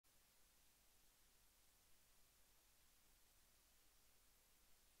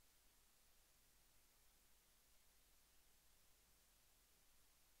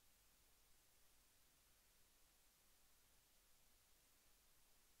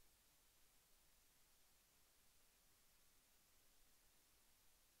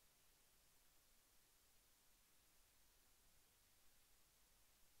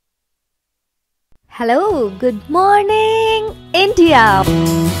Hello, good morning, India.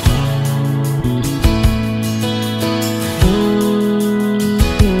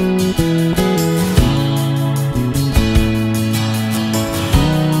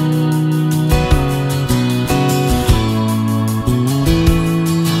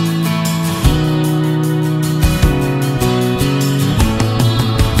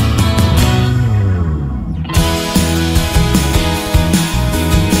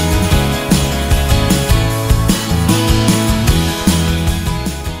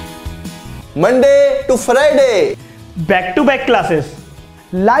 Monday to Friday, back-to-back classes,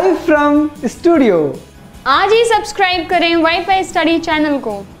 live from studio. आज ही subscribe करें wifi study channel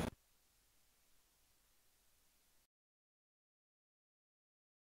को।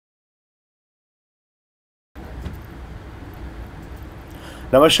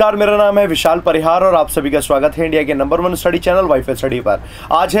 नमस्कार, मेरा नाम है विशाल परिहार और आप सभी का स्वागत है इंडिया के number 1 study channel wifi study पर।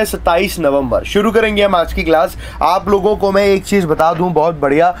 आज है 27 नवंबर। शुरू करेंगे हम आज की क्लास। आप लोगों को मैं एक चीज़ बता दूं बहुत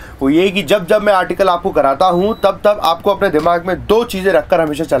बढ़िया, वो ये कि जब जब मैं आर्टिकल आपको कराता हूं तब आपको अपने दिमाग में दो चीज़ें रखकर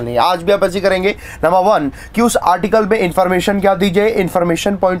हमेशा चलनी है। आज भी आप ऐसे करेंगे। नंबर 1 कि उस आर्टिकल में इंफॉर्मेशन क्या दी जाए,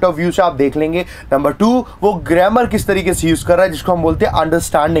 इंफॉर्मेशन पॉइंट ऑफ व्यू से आप देख लेंगे। नंबर 2 वो ग्रामर किस तरीके से यूज़ कर रहा है, जिसको हम बोलते हैं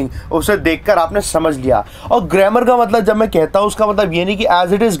अंडरस्टैंडिंग, उसे देखकर आपने समझ लिया। और ग्रामर का मतलब जब मैं कहता हूँ उसका मतलब ये नहीं कि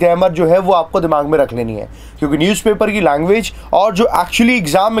एज इट इज ग्रामर जो है वो आपको दिमाग में रख लेनी है, क्योंकि न्यूज़पेपर की लैंग्वेज और जो एक्चुअली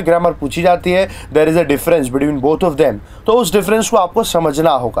एग्जाम में ग्रामर पूछी जाती है, there is a difference between both of them. तो उस डिफरेंस को आपको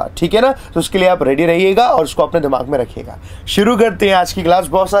समझना होगा, ठीक है ना। तो उसके लिए आप रेडी रहिएगा और उसको अपने दिमाग में रखिएगा। शुरू करते हैं आज की क्लास।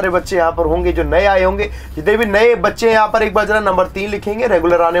 बहुत सारे बच्चे यहाँ पर होंगे जो नए आए होंगे। जितने भी नए बच्चे यहाँ पर एक बार जरा नंबर 3 लिखेंगे,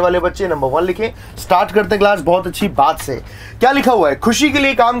 रेगुलर आने वाले बच्चे नंबर 1 लिखें। स्टार्ट करते हैं क्लास बहुत अच्छी बात से। क्या लिखा हुआ है? खुशी के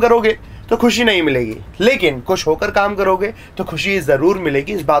लिए काम करोगे तो खुशी नहीं मिलेगी, लेकिन खुश होकर काम करोगे तो खुशी जरूर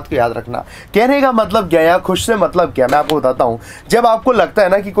मिलेगी। इस बात को याद रखना। कहने का मतलब क्या है, खुश से मतलब क्या, मैं आपको बताता हूं। जब आपको लगता है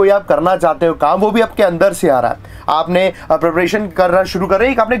ना कि कोई आप करना चाहते हो काम, वो भी आपके अंदर से आ रहा है, आपने प्रिपरेशन करना शुरू कर रहे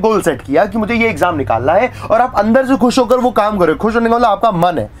हैं, आपने गोल सेट किया कि मुझे ये एग्जाम निकालना है, और आप अंदर से खुश होकर वो काम करो। खुश होने का मतलब आपका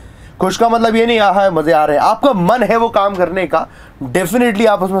मन है। खुश का मतलब ये नहीं है मजे आ रहे हैं, आपका मन है वो काम करने का, डेफिनेटली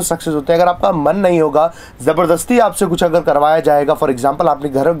आप उसमें सक्सेस होते हैं। अगर आपका मन नहीं होगा, जबरदस्ती आपसे कुछ अगर करवाया जाएगा, फॉर एग्जांपल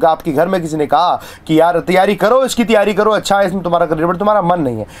आपके घर में किसी ने कहा कि यार तैयारी करो, इसकी तैयारी करो, अच्छा है इसमें तुम्हारा करियर, बट तुम्हारा मन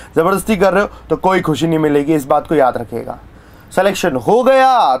नहीं है, जबरदस्ती कर रहे हो, तो कोई खुशी नहीं मिलेगी। इस बात को याद रखिएगा। सिलेक्शन हो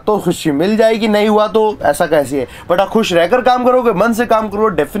गया तो खुशी मिल जाएगी, नहीं हुआ तो ऐसा कैसे है, बट आप खुश रहकर काम करोगे, मन से काम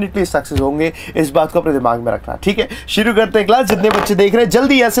करोगे, डेफिनेटली सक्सेस होंगे। इस बात को अपने दिमाग में रखना, ठीक है। शुरू करते हैं क्लास। जितने बच्चे देख रहे हैं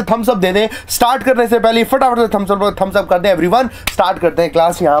जल्दी ऐसे थम्स अप दे दें। स्टार्ट करने से पहले फटाफट से थम्स अप कर दें एवरीवन। स्टार्ट करते हैं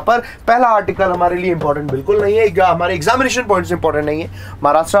क्लास। यहाँ पर पहला आर्टिकल हमारे लिए इंपॉर्टेंट बिल्कुल नहीं है, हमारे एग्जामिनेशन पॉइंट से इंपॉर्टेंट नहीं है।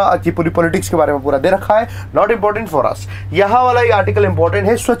 महाराष्ट्र की पूरी पॉलिटिक्स के बारे में पूरा दे रखा है, नॉट इंपॉर्टेंट फॉर अस। यहाँ वाला ये आर्टिकल इंपॉर्टेंट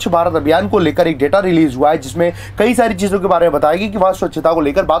है। स्वच्छ भारत अभियान को लेकर एक डेटा रिलीज हुआ है, जिसमें कई सारी चीजों के बारे में बताएगी कि वहां स्वच्छता को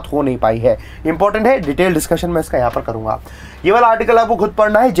लेकर बात हो नहीं पाई है। इंपॉर्टेंट है, डिटेल डिस्कशन मैं इसका यहां पर करूंगा। ये वाला आर्टिकल आपको खुद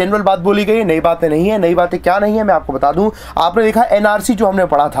पढ़ना है। जनरल बात बोली गई है, नई बातें नहीं है। नई बातें क्या नहीं है मैं आपको बता दूं। आपने देखा एनआरसी जो हमने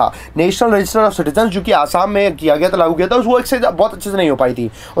पढ़ा था, नेशनल रजिस्टर ऑफ सिटीजन, जो कि आसाम में किया गया था, लागू किया था, वो एक से बहुत अच्छे से नहीं हो पाई थी।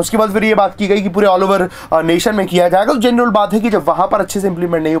 उसके बाद फिर ये बात की गई कि पूरे ऑल ओवर नेशन में किया जाएगा। तो जनरल बात है कि जब वहां पर अच्छे से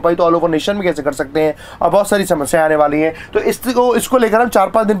इंप्लीमेंट नहीं हो पाई तो ऑल ओवर नेशन में कैसे कर सकते हैं, और बहुत सारी समस्याएं आने वाली हैं। तो इसको लेकर हम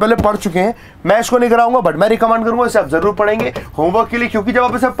 4-5 दिन पहले पढ़ चुके हैं। मैं इसको नहीं कराऊंगा, बट मैं रिकमेंड करूंगा इसे आप जरूर पढ़ेंगे होमवर्क के लिए, क्योंकि जब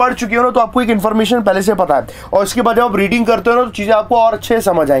आप इसे पढ़ चुके हो ना तो आपको एक इन्फॉर्मेशन पहले से पता है, और इसके बाद जब आप रीडिंग करते हो ना तो चीजें आपको और अच्छे से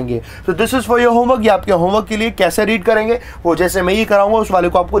समझ आएंगे। तो this is for your homework. ये आपके होमवर्क के लिए कैसे रीड करेंगे, वो जैसे मैं ये कराऊंगा उस वाले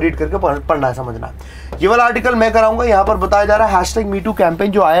को आपको रीड करके पढ़ना है, समझना। ये वाला आर्टिकल मैं कराऊंगा। यहाँ पर बताया जा रहा है #MeToo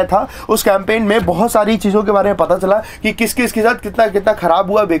कैंपेन जो आया था, उस कैंपेन में बहुत सारी चीजों के बारे में पता चला कि किस किस के साथ कितना कितना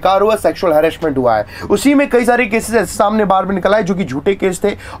खराब हुआ, बेकार हुआ, सेक्सुअल हैरेसमेंट हुआ है। उसी में कई सारे केसेस ऐसे सामने बार में निकला है जो कि झूठे केस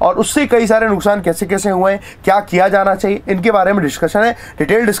थे, और उससे कई सारे नुकसान कैसे कैसे हुए हैं, क्या किया जाना चाहिए, इनके बारे में डिस्कशन है।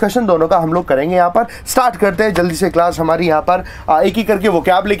 डिटेल डिस्कशन दोनों का हम लोग करेंगे। यहाँ पर स्टार्ट करते हैं जल्दी से क्लास हमारी। यहाँ पर एक ही करके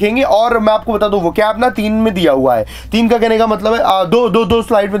वोकैब लिखेंगे, और मैं आपको बता दूं वोकैब ना 3 में दिया हुआ है। 3 का कहने का मतलब है दो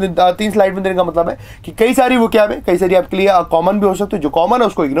स्लाइड में, 3 स्लाइड में देने का मतलब है कि कई सारी वोकैब है, कई सारी आपके लिए कॉमन भी हो सकते हैं। जो कॉमन है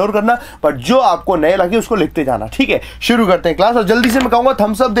उसको इग्नोर करना, बट जो आपको नए लगे उसको लिखते जाना, ठीक है। शुरू करते हैं क्लास, और जल्दी से मैं कहूंगा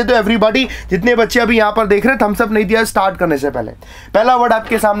थम्स अप दे दो एवरीबॉडी। जितने बच्चे अभी यहाँ पर देख रहे हैं थम्स अप नहीं दिया स्टार्ट करने से पहले। पहला वर्ड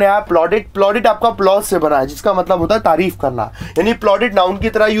आपके सामने आया प्लॉडिट। प्लॉडिट आपका प्लॉज से बना है, जिसका मतलब होता है तारीफ करना, यानी प्लॉडिट नाउन की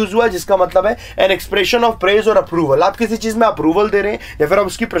तरह यूज हुआ है, जिसका मतलब है एन एक्सप्रेशन ऑफ प्रेज और अप्रूवल। आप किसी चीज में अप्रूवल दे रहे हैं या फिर आप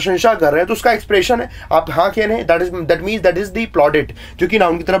उसकी प्रशंसा कर रहे हैं तो उसका एक्सप्रेशन है, आप हाँ कह रहे हैं, that means that is the प्लॉडिट, जो कि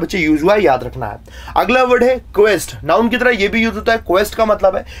नाउन की तरह बच्चे यूज हुआ है, याद रखना है। अगला वर्ड है क्वेस्ट। नाउन की तरह ये भी यूज होता है। क्वेस्ट का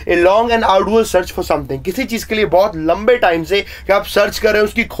मतलब है a long and arduous search for something, किसी चीज के लिए बहुत लंबे टाइम से कि आप सर्च कर रहे हैं,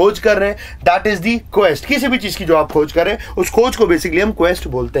 उसकी खोज कर रहे हैं, दैट इज दी क्वेस्ट। किसी भी चीज की जो आप खोज कर रहे हैं उस खोज को बेसिकली हम क्वेस्ट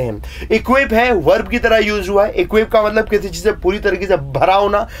बोलते हैं। इक्विप है, वर्ब की तरह यूज हुआ है। इक्विप का मतलब किसी चीज से पूरी तरीके से भरा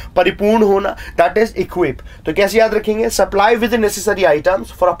होना, परिपूर्ण होना, दैट इज इक्विप। तो कैसे याद रखेंगे? Supply with necessary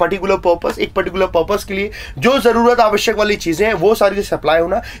items for a particular purpose, एक पर्टिकुलर पर्पस के लिए जो जरूरत आवश्यक वाली चीजें हैं वो सारी सप्लाई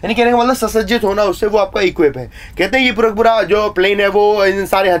होना, यानी कहने का मतलब सुसज्जित होना उससे, वो आपका इक्विप है। कहते हैं ये पूरा जो प्लेन है वो इन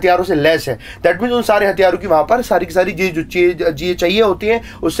सारे हथियारों से लैस है, दैट मीन उन सारे हथियारों की वहां पर सारी की सारी जो चीजें चाहिए होती हैं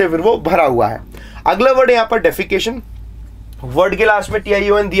उससे फिर वो भरा हुआ है। अगला वर्ड है यहाँ पर डेफिकेशन। वर्ड के लास्ट में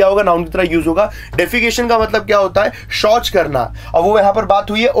TION दिया होगा, नाउन की तरह यूज होगा। डेफिकेशन का मतलब क्या होता है? शौच करना। और वो यहां पर बात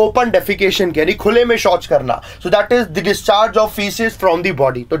हुई है ओपन डेफिकेशन की, यानी खुले में शौच करना। So that is the discharge of faeces from the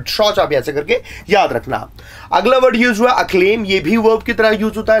body. तो शौच आप ऐसे करके याद रखना। अगला वर्ड यूज हुआ अक्लेम, ये भी वर्ब की तरह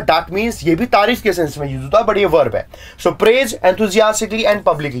यूज होता है। दैट मींस ये भी तारीफ के सेंस में यूज होता है, बट ये वर्ब है। सो praise enthusiastically and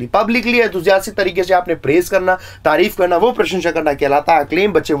publicly, publicly enthusiastic तरीके से आपने प्रेज करना, तारीफ करना, वो प्रशंसा करना कहलाता है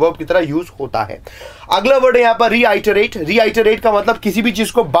अक्लेम, बच्चे वर्ब की तरह यूज होता है। अगला वर्ड है यहां पर रीआइटरेट। रीआइटरेट का मतलब किसी भी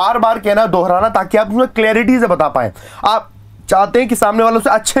चीज को बार बार कहना, दोहराना, ताकि आप उसमें क्लैरिटी से बता पाए। आप चाहते हैं कि सामने वालों से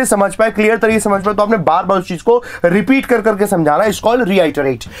अच्छे समझ पाए, क्लियर तरीके से समझ पाए, तो आपने बार बार उस चीज को रिपीट कर करके समझाना। इट्स कॉल्ड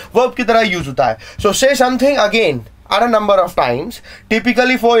रीआइटरेट, वर्ब की तरह यूज होता है। सो से something again at a number of times,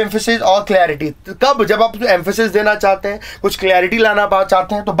 typically for emphasis or clarity। कब? जब आप emphasis देना चाहते हैं, कुछ clarity लाना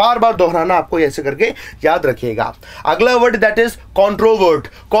चाहते हैं, तो बार बार दोहराना आपको ऐसे करके याद रखिएगा। अगला word that is कॉन्ट्रोवर्ट।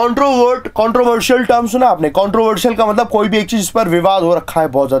 Controversial term सुना आपने? कॉन्ट्रोवर्शियल का मतलब कोई भी एक चीज पर विवाद हो रखा है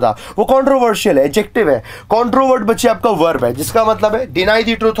बहुत ज्यादा, वो कॉन्ट्रोवर्शियल है, एडजेक्टिव है। कॉन्ट्रोवर्ट बच्चे आपका वर्ब है, जिसका मतलब है deny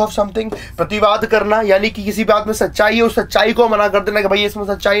the truth of something, प्रतिवाद करना, यानी कि किसी बात में सच्चाई है, उस सच्चाई को मना कर देना कि भाई इसमें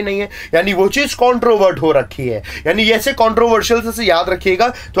सच्चाई नहीं है, यानी वो चीज कॉन्ट्रोवर्ट हो रखी है। यानी ऐसे कंट्रोवर्शियल से याद रखिएगा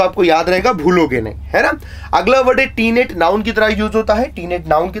तो आपको याद रहेगा, भूलोगे नहीं, है ना। अगला वर्ड है टीनेट, नाउन की तरह यूज होता है। टीनेट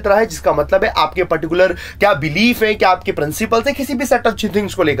नाउन की तरह है, जिसका मतलब है आपके पर्टिकुलर क्या बिलीफ है, क्या आपके प्रिंसिपल्स है किसी भी सेट ऑफ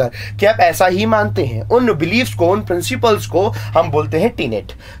थिंग्स को लेकर, कि आप ऐसा ही मानते हैं। उन बिलीफ्स को, उन प्रिंसिपल्स को हम बोलते हैं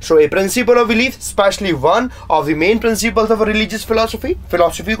टीनेट। सो ए principle of belief, specially one of the main principles of religious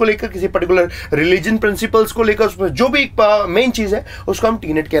philosophy को लेकर, किसी पर्टिकुलर रिलीजन प्रिंसिपल्स को लेकर, उसमें जो भी मेन चीज है उसको हम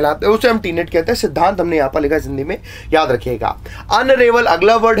टीनेट कहलाते हैं, उसे हम टीनेट कहते हैं। सिद्धांत हमने यहां पर लिखा है हिंदी में, याद रखिएगा। अनरेवल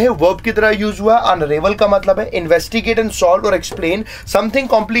अगला वर्ड है, वर्ब की तरह यूज हुआ। अनरेवल का मतलब है इन्वेस्टिगेट एंड सॉल्व और एक्सप्लेन समथिंग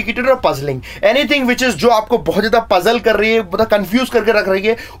कॉम्प्लिकेटेड और पजलिंग, एनीथिंग विच इज, जो आपको बहुत ज्यादा पजल कर रही है, बहुत कंफ्यूज करके रख रही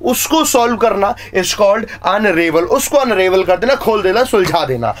है, उसको सॉल्व करना इज कॉल्ड अनरेवल। उसको अनरेवल कर देना, खोल देना, सुलझा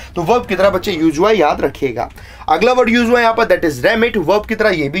देना। तो वर्ब की तरह बच्चे यूज हुआ, याद रखिएगा। अगला वर्ड यूज हुआ यहां पर दैट इज रेमिट, वर्ब की तरह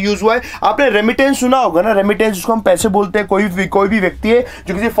ये भी यूज हुआ है। आपने रेमिटेंस सुना होगा ना, रेमिटेंस जिसको हम पैसे बोलते हैं। कोई भी व्यक्ति है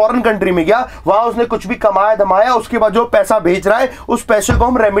जो किसी फॉरेन कंट्री में गया, वहां उसने कुछ भी कमाया धमाया, उसके बाद जो पैसा भेज रहा है उस पैसे को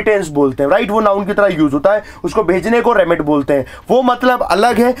हम रेमिटेंस बोलते हैं, राइट। वो नाउन की तरह यूज होता है, उसको भेजने को रेमिट बोलते हैं। वो मतलब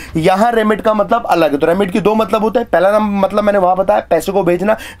अलग है, यहां रेमिट का मतलब अलग है। तो रेमिट के दो मतलब होते हैं। पहला मतलब मैंने वहां बताया, पैसे को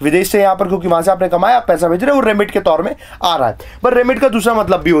भेजना विदेश से यहां पर, क्योंकि वहां से आपने कमाया, आप पैसा भेज रहे हो, वो रेमिट के तौर में आ रहा है। पर रेमिट का दूसरा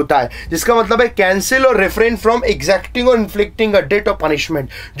मतलब भी होता है, जिसका मतलब है कैंसिल और रिफ्रेन फ्रॉम एग्जैक्टिंग और inflicting a date of punishment.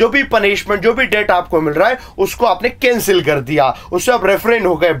 जो भी पनिशमेंट, जो भी डेट आपको मिल रहा है, उसको आपने कैंसिल कर दिया, उससे आप रेफ्रेन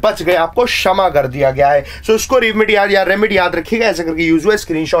हो गए, बच गए, आपको क्षमा कर दिया गया है। सो उसको रेमिट याद रखिएगा, ऐसे करके यूज हुआ।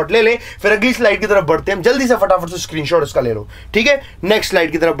 स्क्रीनशॉट ले लें, फिर अगली स्लाइड की तरफ बढ़ते हैं। जल्दी से फटाफट से स्क्रीनशॉट इसका ले लो, ठीक है। नेक्स्ट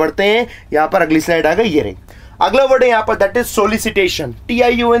स्लाइड की तरफ बढ़ते हैं। यहां पर अगली स्लाइड आ गई, ये रही। अगला वर्ड है यहां पर दैट इज सोलिसिटेशन।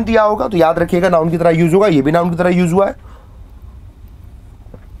 TION दिया होगा तो याद रखिएगा, नाउन की तरह यूज होगा। ये भी नाउन की तरह यूज हुआ है,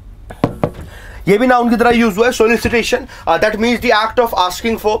 ये भी नाउन की तरह यूज हुआ है। सोलिसिटेशन that means the act of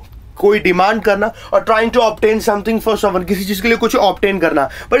asking for, कोई डिमांड करना, और trying to obtain something for someone, किसी चीज के लिए कुछ ऑब्टेन करना।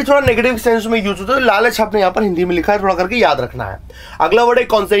 बट ये थोड़ा नेगेटिव सेंस में यूज होता है। लालच आपने यहां पर हिंदी में लिखा है, थोड़ा करके याद रखना है। अगला वर्ड है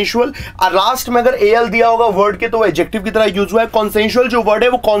कॉन्सेंशुअल। लास्ट में अगर AL दिया होगा वर्ड के, तो वो एडजेक्टिव की तरह यूज हुआ है। कॉन्सेंशुअल जो वर्ड है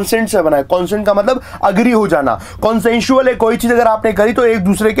वो कॉन्सेंट से बना है। कॉन्सेंट का मतलब अग्री हो जाना। कॉन्सेंशुअल है, कोई चीज अगर आपने करी तो एक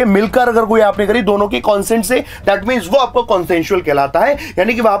दूसरे के मिलकर अगर कोई आपने करी, दोनों के कॉन्सेंट से, दैट मींस वो आपको कॉन्सेंशुअल कहलाता है,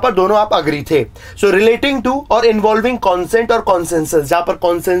 यानी कि वहां पर दोनों आप अग्री थे। सो रिलेटिंग टू और इन्वॉल्विंग कॉन्सेंट और कॉन्सेंसस, जहां पर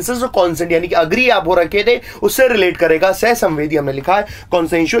कॉन्सेंसस और कॉन्सेंट यानी कि अग्री आप हो रखे थे, उससे रिलेट करेगा। सह संवेदी हमने लिखा है,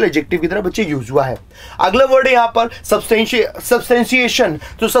 कॉन्सेंशुअल एडजेक्टिव की तरह बच्चे यूज हुआ है। अगला वर्ड है यहां पर सब्सटेंशिएशन।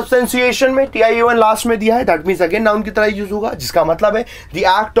 तो सब्सटेंशिएशन में TION लास्ट में दिया है, दैट मींस अगेन नाउन की तरह यूज होगा, जिसका मतलब है the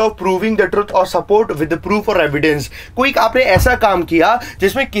act of proving the truth और सपोर्ट विद प्रूफ और एविडेंस। कोई आपने ऐसा काम किया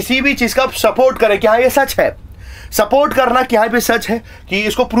जिसमें किसी भी चीज का सपोर्ट करे कि हाँ ये सच है, सपोर्ट करना कि हाँ पे सच है, कि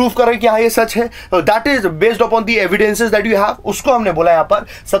इसको प्रूव करें कि हाँ ये सच है, that is based upon the evidences that you have, उसको हमने बोला यहाँ पर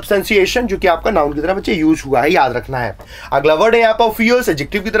सब्सटेंशिएशन, जो कि आपका नाउन की तरह बच्चे यूज हुआ है, याद रखना है। अगला वर्ड है यहाँ पर फियर्स,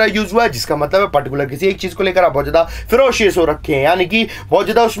 एडजेक्टिव की तरह यूज हुआ है, जिसका मतलब है पर्टिकुलर किसी एक चीज को लेकर आप बहुत ज्यादा फिरोशियस हो रखे हैं, यानी कि बहुत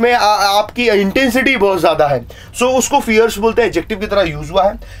ज्यादा उसमें आपकी इंटेंसिटी बहुत ज्यादा है। सो उसको फियर्स बोलते हैं, एडजेक्टिव की तरह यूज हुआ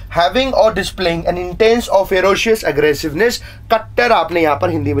है। हैविंग और डिस्प्लेइंग एन इंटेंस और फेरोशियस एग्रेसिवनेस, कट्टर आपने यहाँ पर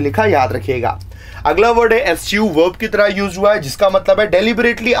हिंदी में लिखा, याद रखिएगा। अगला वर्ड है एस्च्यू, वर्ब की तरह यूज हुआ है, जिसका मतलब है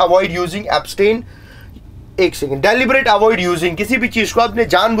डेलिबरेटली अवॉइड यूजिंग, एब्सटेन एक सेकेंड, डेलिबरेट अवॉइड यूजिंग, किसी भी चीज को आपने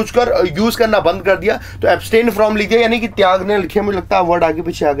जानबूझकर यूज करना बंद कर दिया तो एब्सटेन फ्रॉम लिख दिया, यानी कि त्यागने लिखे, मुझे लगता है वर्ड आगे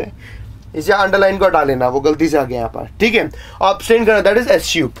पीछे आ गए, इसे अंडरलाइन को हटा लेना, वो गलती से आ गया यहाँ पर, ठीक है। एब्सटेन करना, दैट इज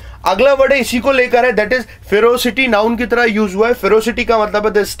एसयू। अगला वर्ड है इसी को लेकर है, दैट इज फेरोसिटी, नाउन की तरह यूज हुआ है। फेरोसिटी का मतलब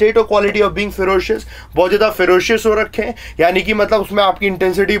है द स्टेट और क्वालिटी ऑफ बीइंग फेरोशियस, बहुत ज्यादा फेरोशियस हो रखे हैं, यानी कि मतलब उसमें आपकी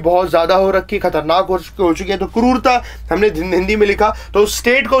इंटेंसिटी बहुत ज्यादा हो रखी है, खतरनाक हो चुकी है। तो क्रूरता हमने हिंदी में लिखा, तो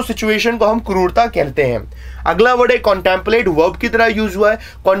स्टेट को, सिचुएशन को हम क्रूरता कहते हैं। अगला वर्ड है कॉन्टेम्पलेट, वर्ब की तरह यूज हुआ है।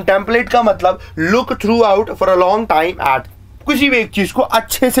 कॉन्टेम्पलेट का मतलब look through out for a long time eight, किसी भी एक चीज को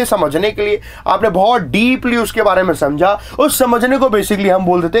अच्छे से समझने के लिए आपने बहुत डीपली उसके बारे में समझा, उस समझने को बेसिकली हम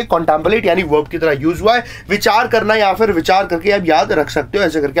बोल देते हैं कॉन्टेम्पलेट, यानी वर्ब की तरह यूज हुआ है। विचार करना या फिर विचार करके आप याद रख सकते हो,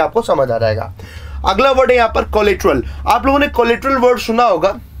 ऐसे करके आपको समझ आ जाएगा। अगला वर्ड है यहाँ पर कोलेट्रल। आप लोगों ने कोलेट्रल वर्ड सुना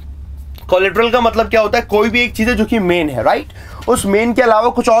होगा। कोलेट्रल का मतलब क्या होता है, कोई भी एक चीज है जो कि मेन है, राइट, उस मेन के अलावा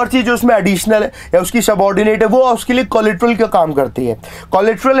कुछ और चीज जो उसमें एडिशनल है या उसकी सबऑर्डिनेट है, वो उसके लिए कोलेट्रल का काम करती है।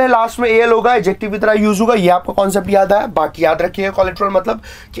 कोलेट्रल है, लास्ट में एल होगा, एडजेक्टिव की तरह यूज होगा, ये आपका कॉन्सेप्ट याद है। बाकी याद रखिएगा कोलेट्रल मतलब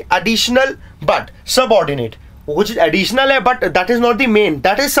कि एडिशनल बट सबऑर्डिनेट, वो चीज एडिशनल है but that is not the main,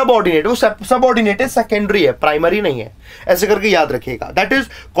 that is subordinate, वो सबऑर्डिनेट है, सेकेंडरी है, प्राइमरी नहीं है, ऐसे करके याद रखिएगा। दैट इज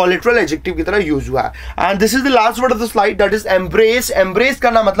कोलेट्रल, एडजेक्टिव की तरह यूज हुआ है। And this is the last word of the slide, that is embrace. Embrace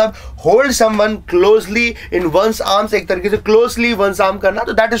करना मतलब hold someone closely in once arms, एक तरीके से क्लोजली वंस आर्म करना,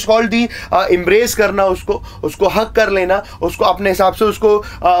 तो that is called the embrace करना, उसको हक कर लेना, उसको अपने हिसाब से उसको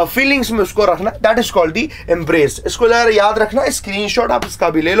फीलिंग्स में उसको रखना, that is called the embrace. इसको याद रखना, स्क्रीनशॉट आप इसका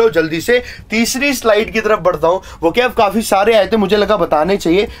भी ले लो जल्दी से। तीसरी स्लाइड की तरफ बढ़ता हूं, वो क्या काफी सारे आए थे, मुझे लगा बताने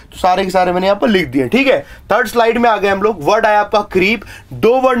चाहिए, तो सारे के सारे मैंने यहाँ पर लिख दिए, ठीक है। थर्ड स्लाइड में आ गए हम लोग। वर्ड आया आपका क्रीप।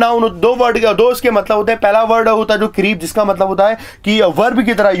 दो वर्ड नाउन, दो इसके मतलब होते हैं। पहला वर्ड होता है जो क्रीप, जिसका मतलब होता है कि वर्ब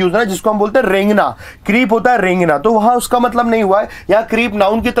की तरह यूज है, जिसको हम बोलते हैं रेंगना। क्रीप होता है रेंगना, तो वहां उसका मतलब नहीं हुआ है, यहाँ क्रीप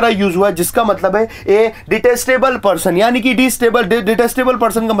नाउन की तरह यूज हुआ है, जिसका मतलब है ए डिटेस्टेबल पर्सन, यानी कि डिटेस्टेबल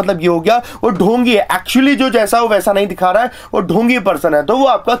पर्सन का मतलब ये हो गया वो ढोंगी है, एक्चुअली जो जैसा हो वैसा नहीं दिखा रहा है, वो ढोंगी पर्सन है, तो वो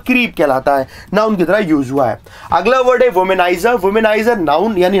आपका क्रीप कहलाता है, नाउन की तरह यूज हुआ है। अगला वर्ड है वुमेनाइजर। वुमेनाइजर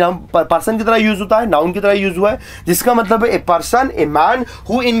नाउन यानी पर्सन की तरह यूज होता है, नाउन की तरह यूज हुआ है, जिसका मतलब है a person, a man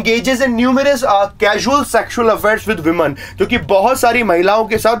who engages in numerous casual sexual affairs with women, जो कि बहुत सारी महिलाओं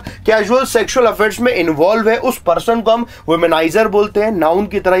के साथ कैजुअल सेक्सुअल अफेयर्स में इन्वॉल्व है, उस पर्सन को हम वुमेनाइजर बोलते हैं, नाउन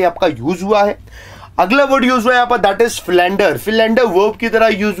की तरह ही आपका यूज हुआ है। अगला वर्ड यूज हुआ है यहाँ पर, that is Flander. Flander verb की तरह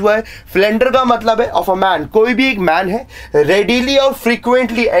यूज हुआ है। फ्लेंडर का मतलब है ऑफ अ मैन, कोई भी एक मैन है, रेडिली और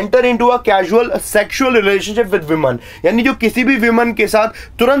frequently enter into a casual sexual relationship with women, यानी जो किसी भी वुमेन के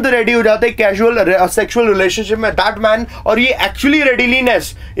साथ तुरंत रेडी हो जाते हैं कैजुअल सेक्सुअल रिलेशनशिप में, दैट मैन, और ये एक्चुअली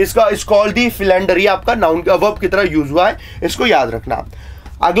रेडिलीनेस इसका इज कॉल्ड दी फ्लेंडर, ये आपका नाउन का वर्ब की तरह यूज हुआ है, इसको याद रखना।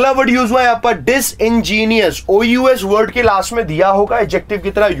 अगला वर्ड यूज हुआ है यहाँ पर डिसइंजीनियस। OUS वर्ड के लास्ट में दिया होगा, एडजेक्टिव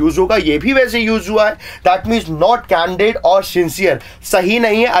की तरह यूज होगा, ये भी वैसे यूज हुआ है। दैट मीन्स नॉट कैंडिड और सिंसियर, सही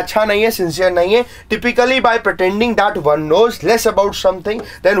नहीं है, अच्छा नहीं है, सिंसियर नहीं है। Typically bye pretending that one knows less about something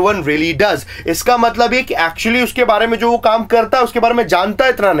then one really does. इसका मतलब है कि एक्चुअली उसके बारे में जो वो काम करता है उसके बारे में जानता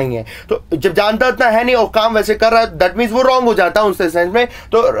इतना नहीं है, तो जब जानता इतना है नहीं और काम वैसे कर रहा है, दैट मीन्स वो रॉन्ग हो जाता है उस सेंस में।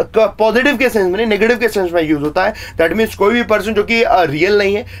 तो पॉजिटिव के सेंस में नहीं, नेगेटिव के सेंस में यूज होता है। दैट मीन्स कोई भी पर्सन जो कि रियल नहीं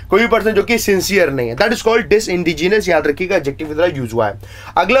है, कोई भी पर्सन जो कि सिंसियर नहीं है, दैट इज कॉल्ड डिसइंडिजिनस, याद रखिएगा, एडजेक्टिव की तरह यूज हुआ है।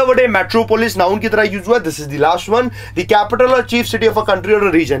 अगला वर्ड है मेट्रोपोलिस, नाउन की तरह यूज हुआ है। This is the last one, the capital और chief city of a country और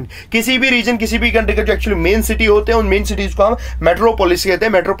रीजन। किसी भी रीजन, किसी भी कंट्री का जो एक्चुअली मेन सिटी होते हैं, उन मेन सिटीज को हम मेट्रोपोलिस कहते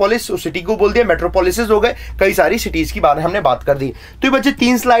हैं। मेट्रोपोलिस उस सिटी को बोल दिया, मेट्रोपोलिसेस हो गए, कई सारी सिटीज की बात हमने बात कर दी। तो ये बच्चे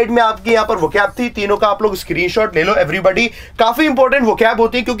 3 स्लाइड में आपके यहाँ पर वोकैब थी, तीनों का आप लोग स्क्रीनशॉट ले लो एवरीबॉडी। काफी इंपॉर्टेंट वोकैब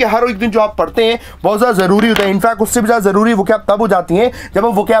होती है, क्योंकि हर एक दिन जो आप पढ़ते हैं बहुत ज्यादा जरूरी होता है। इनफैक्ट उससे भी ज्यादा जरूरी वोकैब तब हो जाती है जब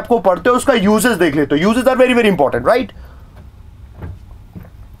आप वोकैब को पढ़ते हो उसका यूजेस देख लेते हो। Uses are very very important, right.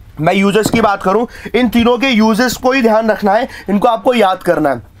 मैं यूजेस की बात करूं, इन तीनों के यूजेस को ही ध्यान रखना है, इनको आपको याद करना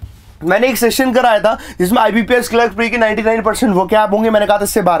है। मैंने एक सेशन कराया था जिसमें IBPS क्लर्क प्री के 99% वोकैब होंगे, मैंने कहा था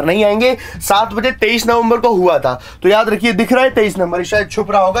इससे बाहर नहीं आएंगे। 7 बजे 23 नवंबर को हुआ था, तो याद रखिए, दिख रहा है 23 नवंबर, शायद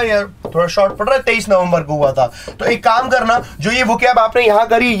छुप रहा होगा या थोड़ा शॉर्ट पड़ रहा है, 23 नवंबर को हुआ था। तो एक काम करना, जो ये वोकैब आपने यहाँ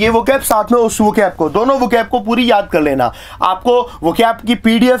करी, ये वोकैब साथ में उस वोकैब को, दोनों वोकैब को पूरी याद कर लेना। आपको वोकैब की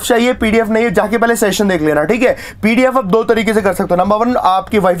PDF चाहिए, PDF नहीं है जाके पहले सेशन देख लेना, ठीक है। PDF आप 2 तरीके से कर सकते हो। नंबर 1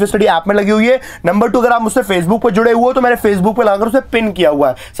 आपकी वाइफ स्टडी ऐप में लगी हुई है। नंबर 2 अगर आप मुझसे फेसबुक पर जुड़े हुए हो तो मैंने फेसबुक पर लगाकर उसे पिन किया हुआ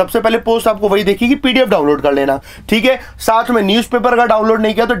है। सबसे पहले पहले पोस्ट आपको वही देखिए कि PDF डाउनलोड कर लेना, ठीक है। साथ में न्यूज़पेपर का डाउनलोड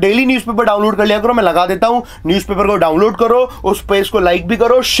नहीं किया तो डेली न्यूज़पेपर डाउनलोड कर लिया करो, मैं लगा देता हूं। न्यूज़पेपर को डाउनलोड करो, उस पेज को लाइक भी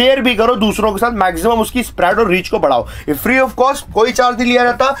करो, शेयर भी करो दूसरों के साथ, मैक्सिमम उसकी स्प्रेड और रीच को बढ़ाओ। ये फ्री ऑफ कॉस्ट, कोई चार्ज नहीं लिया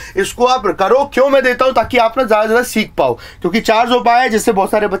जाता, इसको आप करो। क्यों मैं देता हूं? ताकि आप ना ज्यादा से ज्यादा सीख पाओ, क्योंकि चार्ज हो पाया है जिससे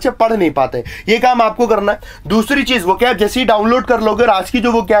बहुत सारे बच्चे पढ़ नहीं पाते। ये काम आपको करना है। दूसरी चीज, वो कैब जैसे ही डाउनलोड कर लोगे, और आज की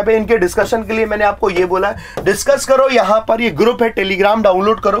जो वो कैब है इनके डिस्कशन के लिए मैंने आपको ये बोला है, डिस्कस करो। यहां पर ये ग्रुप है टेलीग्राम,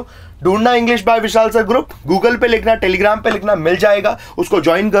 डाउनलोड करो, ढूंढना English by Vishal sir group, Google पे लिखना, टेलीग्राम पे लिखना, मिल जाएगा, उसको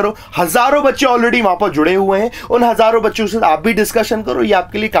ज्वाइन करो। हजारों बच्चे ऑलरेडी वहां पर जुड़े हुए हैं, उन हजारों बच्चों से आप भी डिस्कशन करो, ये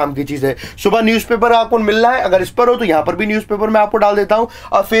आपके लिए काम की चीज है। सुबह न्यूज़पेपर आपको मिलना है, अगर इस पर हो तो यहां पर भी न्यूज़पेपर मैं आपको डाल देता हूं,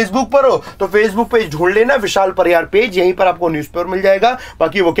 और फेसबुक पर हो तो फेसबुक पेज ढूंढ लेना, विशाल परिहार पेज, यहीं पर आपको न्यूज़पेपर मिल जाएगा।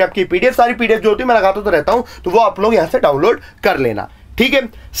 बाकी वो क्या आपकी PDF, सारी PDF जो होती है मैं लगाता तो रहता हूं, तो वो आप लोग यहां से डाउनलोड कर लेना, ठीक है।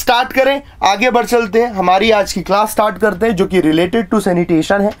 स्टार्ट करें, आगे बढ़ चलते हैं, हमारी आज की क्लास स्टार्ट करते हैं, जो कि रिलेटेड टू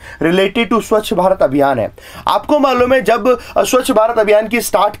सैनिटेशन है, रिलेटेड टू स्वच्छ भारत अभियान है। आपको मालूम है जब स्वच्छ भारत अभियान की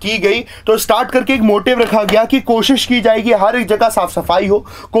स्टार्ट की गई तो स्टार्ट करके एक मोटिव रखा गया कि कोशिश की जाएगी हर एक जगह साफ सफाई हो,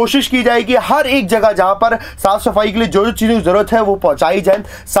 कोशिश की जाएगी हर एक जगह जहां पर साफ सफाई के लिए जो जो चीजों की जरूरत है वो पहुंचाई जाए।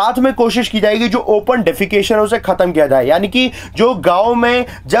 साथ में कोशिश की जाएगी जो ओपन डेफिकेशन है उसे खत्म किया जाए, यानी कि जो गांव में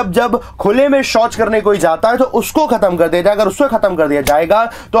जब जब खुले में शौच करने कोई जाता है तो उसको खत्म कर दिया जाए। अगर उसको खत्म कर दिया जाएगा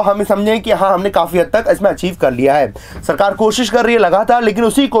तो हम समझें कि हाँ, हमने काफी हद तक इसमें अचीव कर लिया है। सरकार कोशिश कर रही है लगातार, लेकिन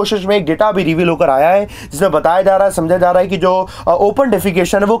उसी कोशिश में एक डेटा भी रिवील होकर आया है जिसमें बताया जा रहा है, समझा जा रहा है कि जो ओपन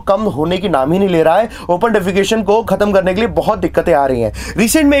डेफिकेशन है वो कम होने की नाम ही नहीं ले रहा है। ओपन डेफिकेशन को खत्म करने के लिए बहुत दिक्कतें आ रही हैं।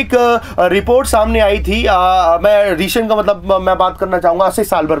 रिसेंट में एक रिपोर्ट सामने आई थी, मैं रिसेंट का मतलब मैं बात करना चाहूंगा से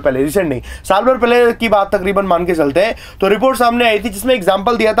साल भर पहले, रिसेंट नहीं, साल भर पहले की बात तकरीबन मान के चलते हैं। तो रिपोर्ट सामने आई थी जिसमें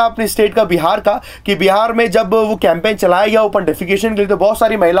एग्जाम्पल दिया था अपने स्टेट का, बिहार का, कि बिहार में जब वो कैंपेन चलाया गया ओपन डेफिकेशन के लिए तो बहुत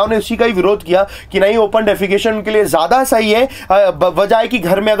सारी महिलाओं ने उसी का ही विरोध किया कि नहीं, ओपन डेफिकेशन के लिए ज्यादा सही है बजाय कि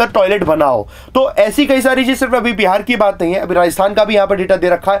घर में अगर टॉयलेट बनाओ। तो ऐसी कई सारी चीज, सिर्फ अभी बिहार की बात नहीं है, अभी राजस्थान का भी यहाँ पर डेटा दे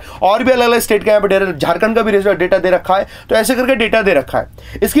रखा है, और भी अलग अलग स्टेट का यहाँ पर, झारखंड का भी डेटा दे रखा है। तो ऐसे करके डेटा दे रखा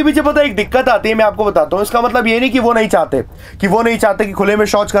है। इसके पीछे पता एक दिक्कत आती है, मैं आपको बताता हूं। इसका मतलब ये नहीं कि वो नहीं चाहते कि खुले में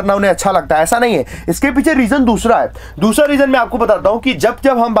शौच करना उन्हें अच्छा लगता है, ऐसा नहीं है। इसके पीछे रीजन दूसरा है। दूसरा रीजन मैं आपको बताता हूं कि जब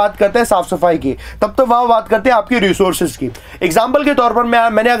जब हम बात करते हैं साफ सफाई की, तब तो वहां बात करते हैं आपकी रिसोर्सेज की। एग्जाम्पल के तौर पर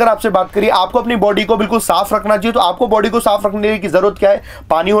मैंने अगर आपसे बात करी, आपको अपनी बॉडी को बिल्कुल साफ रखना चाहिए, तो आपको बॉडी को साफ रखने की जरूरत क्या है?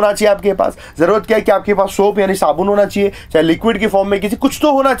 पानी होना चाहिए आपके पास। जरूरत क्या है कि आपके पास सोप यानी साबुन होना चाहिए, चाहे लिक्विड के फॉर्म में, किसी कुछ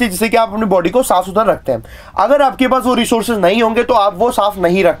तो होना चाहिए जिससे कि आप अपनी बॉडी को साफ सुथरा रखते हैं। अगर आपके पास वो रिसोर्सेज नहीं होंगे तो आप वो साफ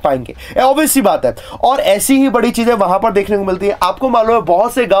नहीं रख पाएंगे, ऑब्वियस सी बात है। और ऐसी ही बड़ी चीजें वहां पर देखने को मिलती है। आपको मालूम है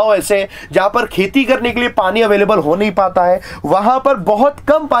बहुत से गांव ऐसे हैं जहां पर खेती करने के लिए पानी अवेलेबल हो नहीं पाता है, वहां पर बहुत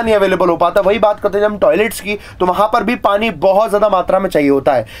कम पानी अवेलेबल हो पाता है। वही बात करते हैं जब हम टॉयलेट्स की, तो वहां पर भी पानी बहुत ज्यादा मात्रा में चाहिए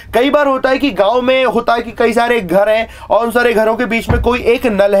होता है। कई बार होता है कि गांव में होता है कि कई सारे घर हैं और उन सारे घरों के बीच में कोई एक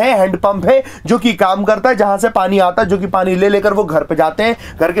नल है, हैंडपंप है जो कि काम करता है, जहां से पानी आता है, जो कि पानी ले लेकर वो घर पे जाते हैं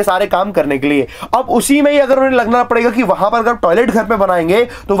घर के सारे काम करने के लिए। अब उसी में ही अगर उन्हें लगना पड़ेगा कि वहां पर अगर टॉयलेट घर पे बनाएंगे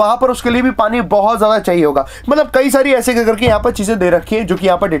तो वहां पर उसके लिए भी पानी बहुत ज्यादा चाहिए होगा। मतलब कई सारी ऐसे करके यहाँ पर चीजें दे रखी है जो कि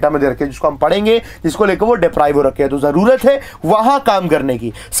यहाँ पर डेटा में दे रखी है, जिसको हम पढ़ेंगे, जिसको लेकर वो डिप्राइव हो रखे हैं। तो जरूरत है वहां काम करने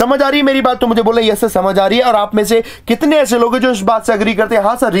की। समझ आ रही है मेरी बात? तो मुझे बोले यस समझ आ रही है। और आप में से कितने ऐसे लोग हैं जो इस बात से एग्री करते हैं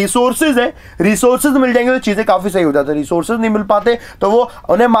हाँ सर रिसोर्सेज है, रिसोर्सेज मिल जाएंगे तो चीजें काफी सही हो जाती है। रिसोर्सेज नहीं मिल पाते तो वो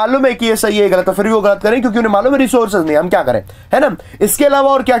उन्हें मालूम है कि ये सही है गलत है, फिर भी वो गलत करें क्योंकि उन्हें मालूम है रिसोर्सेज नहीं, हम क्या करें, है ना। इसके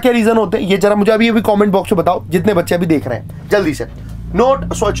अलावा और क्या क्या रीजन होते हैं ये जरा मुझे अभी कमेंट बॉक्स में बताओ, जितने बच्चे अभी देख रहे हैं जल्दी से।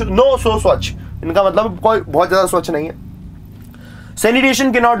 नोट स्वच्छ, नो सो स्वच्छ, इनका मतलब कोई बहुत ज्यादा स्वच्छ नहीं है।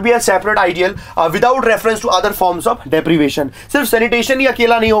 Sanitation cannot be a separate ideal without reference to other forms of deprivation। सिर्फ sanitation ही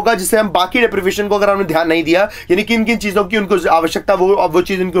अकेला नहीं होगा जिससे हम बाकी deprivation को अगर हमने ध्यान नहीं दिया, यानी किन किन चीजों की उनको आवश्यकता वो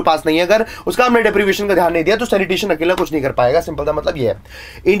चीज उनके पास नहीं है, अगर उसका हमने deprivation का ध्यान नहीं दिया तो sanitation अकेला कुछ नहीं कर पाएगा। सिंपल सा मतलब ये है।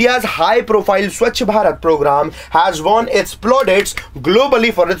 India's high profile स्वच्छ Bharat program has won its plaudits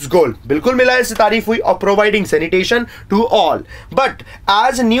globally for its goal। बिल्कुल मिला है, तारीफ हुई, of providing sanitation to all। But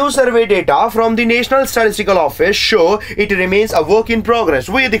as new survey data from the National Statistical Office show, it remains a work in progress।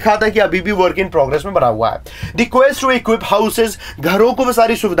 वो ये दिखाता है कि अभी भी वर्क इन प्रोग्रेस में बना हुआ है। The quest to equip houses, घरों को वो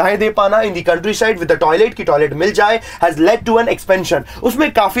सारी सुविधाएं दे पाना in the countryside with the toilet, की टॉयलेट मिल जाए, has led to an expansion।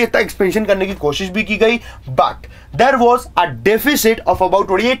 उसमें काफी हद तक एक्सपेंशन करने की कोशिश भी की गई, but there was a deficit of about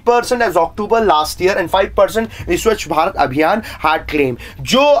 28% as October last year and 5% the स्वच्छ भारत अभियान had claimed।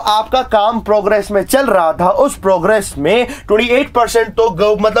 जो आपका काम प्रोग्रेस में चल रहा था उस प्रोग्रेस में 28%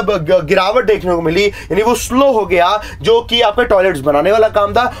 तो मतलब गिरावट देखने को मिली, यानी वो स्लो हो गया, जो कि आपका टॉयलेट्स बनाने वाला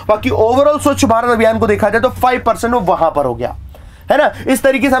काम था। बाकी ओवरऑल स्वच्छ भारत अभियान को देखा जाए तो 5% वो वहां पर हो गया, है ना। इस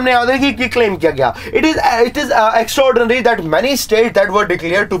तरीके से हमने याद है कि क्लेम किया गया। It is extraordinary that many states that were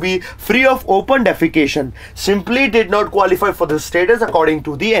declared to be free of open defecation simply did not qualify for the status according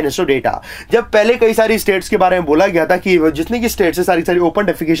to the NSO data. जब पहले कई सारी स्टेट्स के बारे में बोला गया था कि जितनी की स्टेट्स है सारी ओपन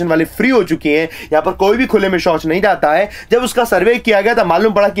डेफिकेशन वाले फ्री हो चुकी हैं, यहां पर कोई भी खुले में शौच नहीं जाता है, जब उसका सर्वे किया गया तो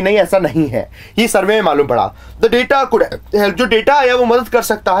मालूम पड़ा कि नहीं ऐसा नहीं है। ये सर्वे में मालूम पड़ा। द डेटा कुड हेल्प, जो डेटा है वो मदद कर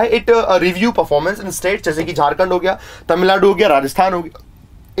सकता है it review performance in state, जैसे कि झारखंड हो गया, तमिलनाडु हो गया, राजस्थान हो गया।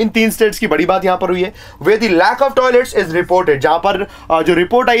 इन 3 स्टेट्स की बड़ी बात यहां पर हुई है। Way the lack of toilets is reported, जहां पर जो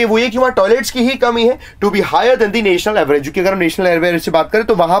रिपोर्ट आई है वो ये कि वहां टॉयलेट्स की ही कमी है to be higher than the national average, जो कि अगर हम नेशनल एवरेज से बात करें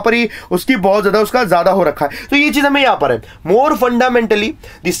तो वहां पर ही उसकी बहुत ज्यादा उसका ज्यादा हो रखा है। तो ये चीज हमें यहां पर है। मोर fundamentally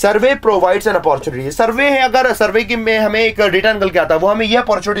the survey provides an opportunity, सर्वे है, अगर सर्वे की में हमें एक डेटा निकल के आता है वो हमें यह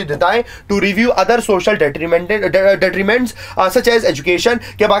अपॉर्चुनिटी देता है to review other social डेट्रीमेंट्स such as education,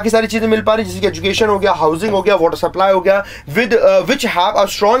 क्या बाकी सारी चीजें मिल पा रही, जैसे कि एजुकेशन हो गया, हाउसिंग हो गया, वाटर सप्लाई हो गया, with which have a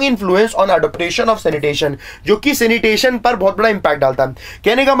strong influence on adaptation of sanitation, जो कि सैनिटेशन पर बहुत बड़ा इंपैक्ट डालता है।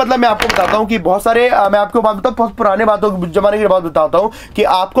 कहने का मतलब मैं आपको बताता हूं कि बहुत सारे मैं आपको बात बताऊं, बहुत पुराने बातों जमाने की बात बताता हूं कि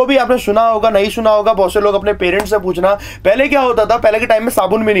आपको भी आपने सुना होगा, नहीं सुना होगा, बहुत से लोग अपने पेरेंट्स से पूछना, पहले क्या होता था, पहले के टाइम में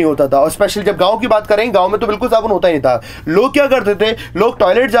साबुन भी नहीं होता था, और स्पेशली जब गांव की बात करें, गांव में तो बिल्कुल साबुन होता ही नहीं था। लोग क्या करते थे, लोग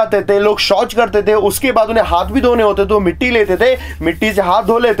टॉयलेट जाते थे, लोग शौच करते थे, उसके बाद उन्हें हाथ भी धोने होते थे, तो मिट्टी लेते थे, मिट्टी से हाथ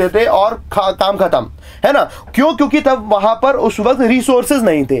धो लेते थे और काम खत्म, है ना। क्यों? क्योंकि तब वहां पर उस वक्त रिसोर्सेज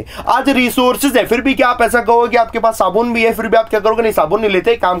नहीं थे। आज रिसोर्सेज है, फिर भी क्या आप ऐसा कहोगे कि आपके पास साबुन भी है, फिर भी आप क्या करोगे, नहीं साबुन नहीं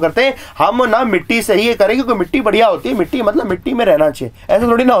लेते, काम करते हैं हम ना मिट्टी से ही ये करेंगे, क्योंकि मिट्टी बढ़िया होती है, मिट्टी मतलब मिट्टी में रहना चाहिए, ऐसा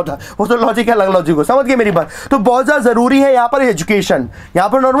थोड़ी ना होता, वो तो लॉजिक है, अलग लॉजिक हो, समझ गए मेरी बात। तो बहुत ज्यादा जरूरी है यहाँ पर एजुकेशन, यहाँ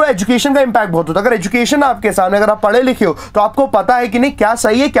पर नॉर्मल एजुकेशन का इंपैक्ट बहुत होता है। अगर एजुकेशन आपके सामने, अगर आप पढ़े लिखे हो तो आपको पता है कि नहीं क्या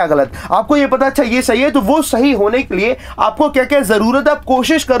सही है क्या गलत, आपको ये पता अच्छा ये सही है, तो वो सही होने के लिए आपको क्या क्या जरूरत है, आप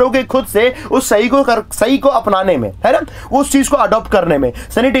कोशिश करोगे खुद से उस सही को अपनाने में, है ना, उस चीज को अडॉप्ट करने में।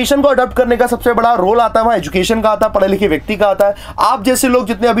 सैनिटेशन को अडॉप्ट करने का सबसे बड़ा रोल आता है वहां एजुकेशन का आता है, पढ़े लिखे व्यक्ति का आता है। आप जैसे लोग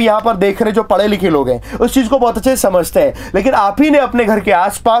जितने अभी यहां पर देख रहे जो पढ़े लिखे लोग हैं उस चीज को बहुत अच्छे से समझते हैं, लेकिन आप ही ने अपने घर के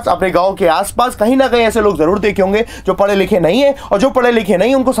आसपास, अपने गांव के आसपास कहीं ना कहीं ऐसे लोग जरूर देखे होंगे जो पढ़े लिखे नहीं है, और जो पढ़े लिखे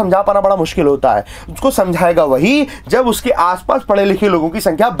नहीं उनको समझा पाना बड़ा मुश्किल होता है। उसको समझाएगा वही जब उसके आसपास पढ़े लिखे लोगों की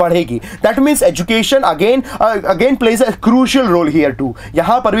संख्या बढ़ेगी। That means education again plays a crucial role here to.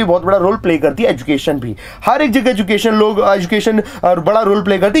 यहां पर भी बहुत बड़ा रोल प्ले करती है एजुकेशन भी, हर एक जगह एजुकेशन बड़ा रोल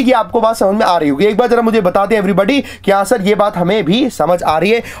प्ले करती है। ये आपको बात समझ में आ रही होगी। एक बार जरा मुझे बता दें एवरीबॉडी कि हाँ सर ये बात हमें भी समझ आ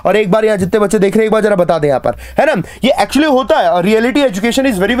रही है, और एक बार यहाँ जितने बच्चे देख रहे हैं एक बार जरा बता दें यहाँ पर, है ना, ये एक्चुअली होता है। और reality education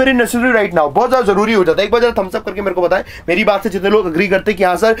is very very necessary right now, बहुत ज्यादा जरूरी हो जाता है। एक बार जरा थम्स अप करके मेरे को बताएं मेरी बात से जितने लोग अग्री करते हैं कि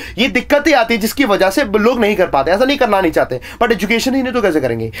हाँ सर ये दिक्कतें आती है जिसकी वजह से लोग नहीं कर पाते, ऐसा नहीं करना नहीं चाहते, बट एजुकेशन ही नहीं तो कैसे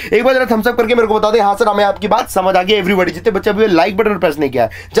करेंगे। एक बार जरा थम्स अप करके मेरे को बता दें हाँ सर हमें आपकी बात समझ आ गई। एवरीबॉडी जितने बच्चे अभी लाइक बटन प्रेस नहीं किया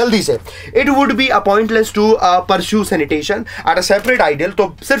है जल्दी से। It would be अपॉइंटलेस to pursue sanitation at a separate ideal,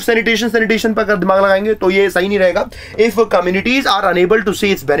 तो सिर्फ सैनिटेशन पर अगर दिमाग लगाएंगे तो ये सही नहीं रहेगा। If communities are unable to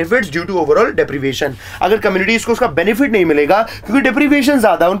see it's benefits due to overall deprivation, अगर कम्युनिटीज को उसका बेनिफिट नहीं मिलेगा क्योंकि डेप्रिवेशन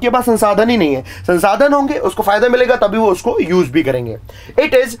ज्यादा है, उनके पास संसाधन ही नहीं है, संसाधन होंगे उसको फायदा मिलेगा तभी वो उसको यूज भी करेंगे।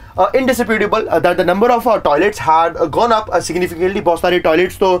 It is इंडिस्प्यूटेबल that the number of toilets had gone up significantly, बहुत सारे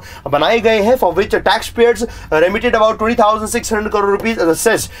टॉयलेट्स तो बनाए गए हैं for which tax payers remitted about 20,600 crore rupees as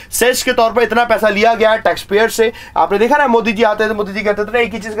a cess के तौर पर इतना पैसा लिया गया टैक्स पेयर से। आपने देखा ना मोदी जी आते थे, मोदी जी कहते थे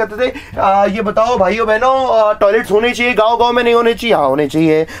एक ही चीज कहते थे, ये बताओ भाइयों बहनों टॉयलेट्स होने चाहिए, गांव में नहीं होने चाहिए, हाँ होने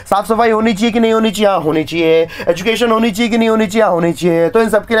चाहिए, साफ सफाई होनी चाहिए कि नहीं होनी चाहिए, हाँ होनी चाहिए, एजुकेशन होनी चाहिए कि नहीं होनी चाहिए, हाँ होनी चाहिए। तो इन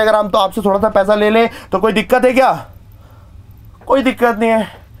सबके लिए अगर हम तो आपसे थोड़ा सा पैसा ले लें तो कोई दिक्कत है क्या? कोई दिक्कत नहीं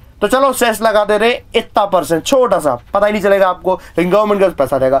है, तो चलो सेस लगा दे रहे इतना %, छोटा सा, पता ही नहीं चलेगा आपको, लेकिन गवर्नमेंट का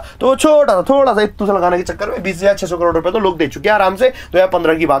पैसा देगा तो छोटा सा थोड़ा सा इतना लगाने के चक्कर में 20,600 करोड़ रुपए तो लोग दे चुके हैं आराम से।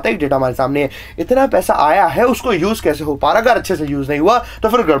 2015 की बात है, एक डेटा हमारे सामने है, इतना पैसा आया है, उसको यूज कैसे हो पा रहा, अगर अच्छे से यूज नहीं हुआ तो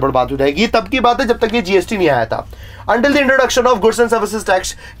फिर गड़बड़ बात हो जाएगी। तब की बात है जब तक ये जीएसटी नहीं आया था, until the introduction of goods and services tax,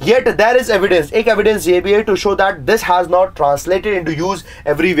 yet there is evidence, एक evidence ये भी है to show that this has not translated into use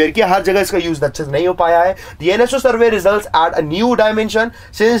everywhere, कि हर जगह इसका यूज अच्छे से नहीं हो पाया है। The NSO survey results add a new dimension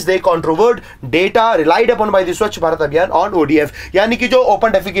since they controvert data relied upon by the स्वच्छ भारत अभियान on ODF, यानी कि जो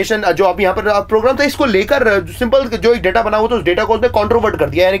ओपन डेफिकेशन जो अब यहाँ पर प्रोग्राम था इसको लेकर सिंपल जो एक डेटा बना हुआ था उस डेटा को उसने कॉन्ट्रोवर्ट कर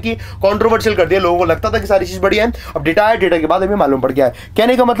दिया, यानी कि कॉन्ट्रोवर्शियल कर दिया। लोगों को लगता था कि सारी चीज बढ़िया है, अब डेटा है, डेटा के बाद हमें मालूम पड़ गया है।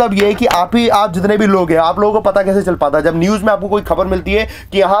 कहने का मतलब ये है कि आप जितने भी लोग हैं आप लोगों को पता कैसे पाता है जब न्यूज में आपको कोई खबर मिलती है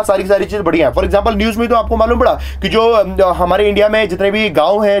कि यहाँ सारी चीज बढ़िया है। फॉर एग्जांपल न्यूज में तो आपको मालूम पड़ा कि जो हमारे इंडिया में जितने भी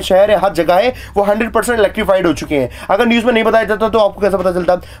गांव है, शहर है, हर जगह है वो 100% इलेक्ट्रीफाइड हो चुके हैं। अगर न्यूज में नहीं बताया जाता तो आपको कैसे पता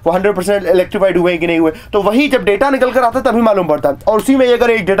चलता वो 100% इलेक्ट्रीफाइड हुए कि नहीं हुए? तो वही जब डेटा निकल कर आता तभी मालूम पड़ता। और उसी में अगर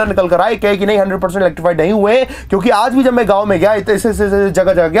एक डेटा निकल कर आए कहे कि नहीं 100% इलेक्ट्रीफाइड नहीं हुए, क्योंकि आज भी जब मैं गाँव में गया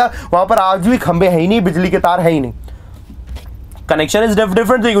जगह गया वहां पर आज भी खंबे है ही नहीं, बिजली के तार है ही नहीं, कनेक्शन इज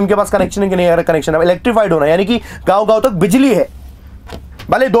डिफरेंट, उनके पास कनेक्शन के नहीं, कनेक्शन है इलेक्ट्रिफाइड होना, यानी कि गांव गांव तक बिजली है,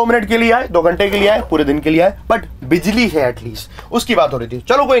 भले 2 मिनट के लिए आए, 2 घंटे के लिए आए, पूरे दिन के लिए आए, बट बिजली है एटलीस्ट, उसकी बात हो रही थी।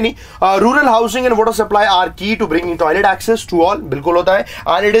 चलो कोई नहीं। Rural housing and water supply are की to bringing toilet access to all, बिल्कुल होता है।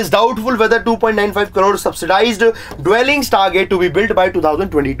 And it is doubtful whether 2.95 crore subsidised dwellings target to be built by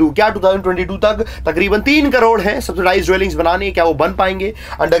 2022, क्या 2022 तक तकरीबन 3 करोड़ है सब्सिडाइज्ड ड्वेलिंग्स बनाने, क्या वो बन पाएंगे?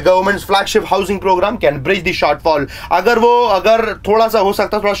 Under government flagship housing programme can bridge the shortfall, अगर थोड़ा सा हो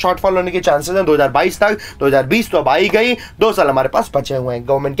सकता है, थोड़ा शॉर्टफॉल होने के चांसेस हैं 2022 तक, 2020 तो अब आई गई, 2 साल हमारे पास बचे हुए हैं।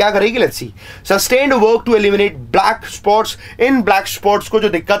 गवर्नमेंट क्या करेगी, let's see. Sustained work to eliminate black spots, in black spots को जो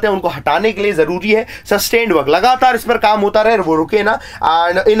दिक्कत है उनको हटाने के लिए जरूरी है सस्टेन्ड वर्क, लगातार इस पर काम होता रहे, वो रुके ना।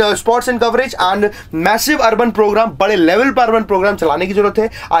 And in spots in coverage and massive urban programme, बड़े लेवल पर अर्बन प्रोग्राम चलाने की जरूरत है।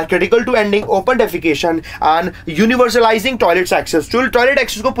 Are critical to ending open defecation and universalising toilet access, toilet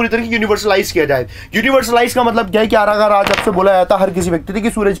access को पूरी तरीके से यूनिवर्सलाइज किया जाए। यूनिवर्सलाइज का मतलब क्या है कि अगर आज आपसे बोला जाता हर किसी व्यक्ति की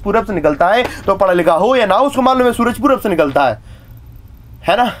सूरज पूरब से निकलता है, तो पढ़ा लिखा हो या ना उसको मालूम है सूरज पूरब से निकलता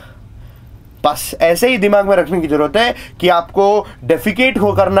है ना? बस ऐसे ही दिमाग में रखने की जरूरत है कि आपको डेफिकेट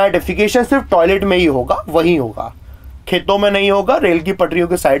हो करना है, डेफिकेशन सिर्फ टॉयलेट में ही होगा, वही होगा, खेतों में नहीं होगा, रेल की पटरियों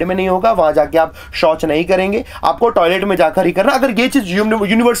के साइड में नहीं होगा, वहां जाके आप शौच नहीं करेंगे, आपको टॉयलेट में जाकर ही करना। अगर ये चीज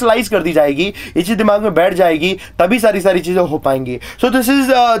यूनिवर्सलाइज कर दी जाएगी, ये चीज दिमाग में बैठ जाएगी, तभी सारी चीजें हो पाएंगी। सो दिस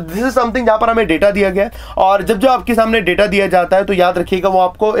इज समथिंग जहां पर हमें डेटा दिया गया है, और जब आपके सामने डेटा दिया जाता है तो याद रखिएगा वो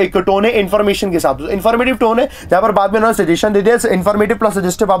आपको एक टोन है इन्फॉर्मेशन के हिसाब से, इन्फॉर्मेटिव टोन है, जहां पर बाद में उन्होंने सजेशन दे दिया, इन्फॉर्मेटिव प्लस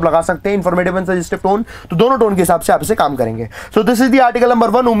सजेस्टिव आप लगा सकते हैं, इन्फॉर्मेटिव एंड सजेस्टिव टोन, तो दोनों टोन के हिसाब से आप इसे काम करेंगे। So this is the article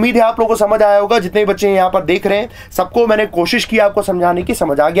number 1। उम्मीद है आप लोगों को समझ आया होगा, जितने बच्चे यहाँ पर देख रहे हैं सबको मैंने कोशिश की आपको समझाने की,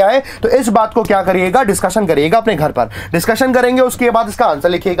 समझ आ गया है। तो इस बात को क्या करिएगा, डिस्कशन करिएगा अपने घर पर, डिस्कशन करेंगे, उसके बाद इसका आंसर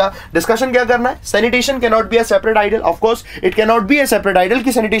लिखिएगा। डिस्कशन क्या करना है, sanitation can not be a separate idol, of course it can not be a separate idol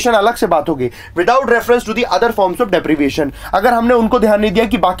की सैनिटेशन अलग से बात होगी, without reference to the other forms of deprivation. अगर हमने उनको ध्यान नहीं दिया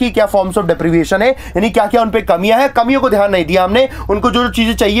कि बाकी क्या फॉर्म्स ऑफ डेप्रिवेशन है, यानी क्या क्या उन पे कमियां हैं, कमियों को ध्यान नहीं दिया हमने, उनको जो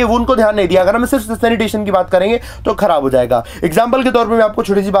चीजें चाहिए वो उनको ध्यान नहीं दिया, अगर हम सिर्फ सैनिटेशन की बात करेंगे तो खराब हो जाएगा। एग्जांपल के तौर पर मैं आपको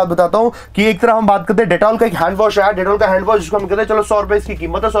छोटी सी बात बताता हूं कि एक तरह हम बात करते हैं डेटॉल का एक हैंड वॉश है, डेटॉल का हैंड वॉश जिसको हम कहते हैं चलो 100 रुपए इसकी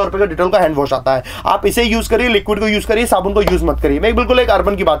कीमत है, 100 रुपए का डेटॉल का हैंड वॉश आता है, आप इसे यूज करिए, लिक्विड को यूज करिए, साबुन को यूज मत करिए। मैं बिल्कुल एक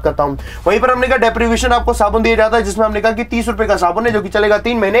अर्बन की बात करता हूं। वहीं पर हमने कहा डेप्रिवेशन आपको साबुन दिया जाता है जिसमें हमने कहा कि 30 रुपए का साबुन है जो कि चलेगा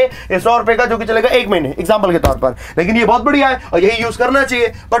 3 महीने, 100 रुपए का जो कि चलेगा 1 महीने, एग्जांपल के तौर पर। लेकिन ये बहुत बढ़िया है और यही यूज करना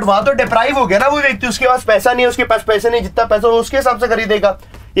चाहिए, बट वहां तो डिप्राइव हो गया ना वो व्यक्ति, उसके पास पैसा नहीं है, उसके पास पैसे नहीं, जितना पैसा उसके हिसाब से खरीदेगा।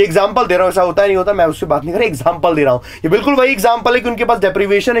 ये एग्जांपल दे रहा हूं, ऐसा होता नहीं होता, मैं उससे बात नहीं कर रहा, एग्जांपल दे रहा हूं। ये बिल्कुल वही एग्जांपल है कि उनके पास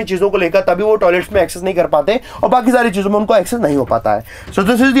डेप्रिवेशन है चीजों को लेकर, तभी वो टॉयलेट्स में एक्सेस नहीं कर पाते और बाकी सारी चीजों में उनको एक्सेस नहीं हो पाता है। So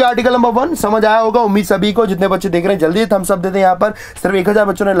this is the article number 1। समझ आया होगा उम्मीद सभी को, जितने बच्चे देख रहे हैं जल्दी थम्स अप देते हैं। यहाँ पर सिर्फ 1000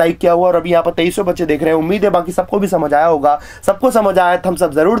 बच्चों ने लाइक किया हुआ और अभी यहाँ पर 2300 बच्चे देख रहे हैं, उम्मीद है बाकी सबको भी समझ आया होगा। सबको समझ आया, थम्स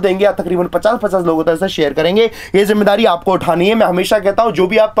अप जरूर देंगे, या तकरीबन 50-50 लोगों तक शेयर करेंगे। ये जिम्मेदारी आपको उठानी है। मैं हमेशा कहता हूं जो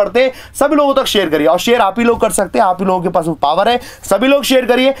भी आप पढ़ते हैं सभी लोगों तक शेयर करिए, और शेयर आप ही लोग कर सकते हैं, आप ही लोगों के पास पावर है, सभी लोग शेयर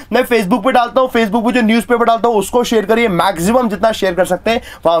करिए। मैं फेसबुक पे डालता हूं, फेसबुक पे जो न्यूज़पेपर डालता हूं उसको शेयर करिए, मैक्सिमम जितना शेयर कर सकते हैं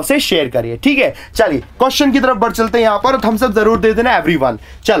वहां से शेयर करिए, ठीक है। चलिए क्वेश्चन की तरफ बढ़ चलते हैं, यहां पर थम्स अप जरूर दे देना एवरीवन।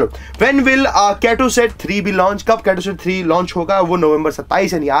 चलो, व्हेन विल कैटोसेट 3 बी लॉन्च, कब कैटोसेट 3 लॉन्च होगा? वो नवंबर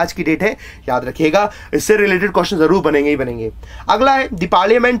 27 यानी आज की डेट है, याद रखिएगा। इससे रिलेटेड क्वेश्चन जरूर बनेंगे ही बनेंगे। अगला है the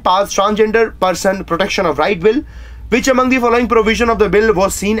parliament pass transgender person protection of right bill, Which among the following provision of the bill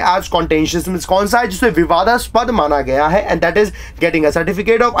was seen as contentious? Means कौन सा है जिसे विवादास्पद माना गया है? And that is getting a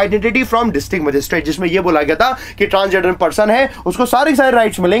certificate of identity from district magistrate, जिसमें यह बोला गया था कि ट्रांसजेंडर पर्सन है उसको सारे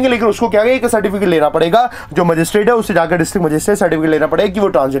राइट्स मिलेंगे, लेकिन उसको क्या है, एक सर्टिफिकेट लेना पड़ेगा, जो मजिस्ट्रेट है उससे जाकर डिस्ट्रिक्ट मजिस्ट्रेट सर्टिफिकेट लेना पड़ेगा कि वो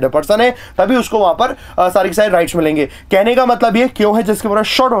ट्रांसजेंडर पर्सन है, तभी उसको वहां पर सारे राइट्स मिलेंगे। कहने का मतलब ये क्यों है, जिसके पूरा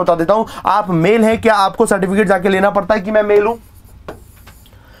शॉर्ट बता देता हूं। आप मेल है, क्या आपको सर्टिफिकेट जाके लेना पड़ता है कि मैं मेल हूं?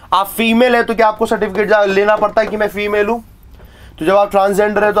 आप फीमेल है तो क्या आपको सर्टिफिकेट लेना पड़ता है कि मैं फीमेल हूं? तो जब आप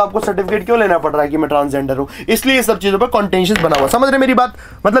ट्रांसजेंडर है तो आपको सर्टिफिकेट क्यों लेना पड़ रहा है कि मैं ट्रांसजेंडर हूं? इसलिए ये सब चीजों पर कॉन्टेंशियस बना हुआ। समझ रहे मेरी बात,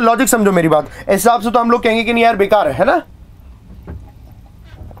 मतलब लॉजिक समझो मेरी बात। इस हिसाब से तो हम लोग कहेंगे कि नहीं यार बेकार है ना।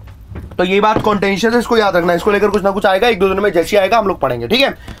 तो ये बात कॉन्टेंशियस है, इसको याद रखना, इसको लेकर कुछ ना कुछ आएगा, 1-2 दिन में जैसे आएगा हम लोग पढ़ेंगे, ठीक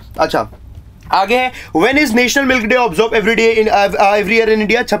है। अच्छा, आगे है when is national milk day observe every year in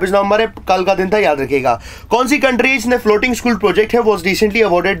India? 26 नवंबर है, कल का दिन था, याद रखिएगा। कौन सी कंट्रीज ने फ्लोटिंग स्कूल प्रोजेक्ट है was recently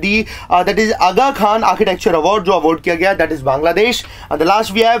awarded the that is Agha Khan architecture award, जो अवार्ड किया गया that is Bangladesh. The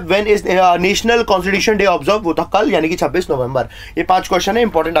last we have when is national constitution day observe, वो था कल यानी कि 26 नवंबर। ये 5 क्वेश्चन है,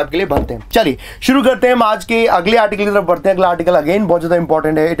 इंपॉर्टेंट आपके लिए बनते हैं। चलिए शुरू करते हैं, हम आज के अगले आर्टिकल की तरफ बढ़ते हैं। अगला आर्टिकल अगेन बहुत ज्यादा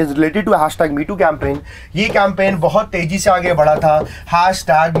इंपॉर्टेंट है, it is related to #MeToo campaign. ये कैंपेन बहुत तेजी से आगे बढ़ा था,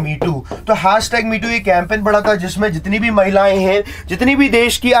 #MeToo। तो #MeToo ये कैंपेन पड़ा था जिसमें जितनी भी महिलाएं हैं, जितनी भी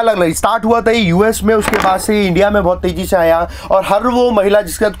देश की अलग अलग, स्टार्ट हुआ था यूएस में, उसके बाद से इंडिया में बहुत तेजी से आया, और हर वो महिला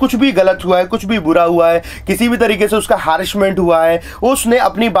जिसके साथ कुछ भी गलत हुआ है, कुछ भी बुरा हुआ है, किसी भी तरीके से उसका हैरेसमेंट हुआ है, उसने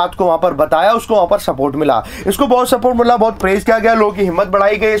अपनी बात को वहां पर बताया, उसको वहां पर सपोर्ट मिला, इसको बहुत सपोर्ट मिला, बहुत प्रेज किया गया, लोगों की हिम्मत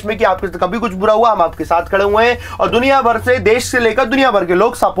बढ़ाई गई इसमें कि आपके कभी कुछ बुरा हुआ हम आपके साथ खड़े हुए हैं, और दुनिया भर से, देश से लेकर दुनिया भर के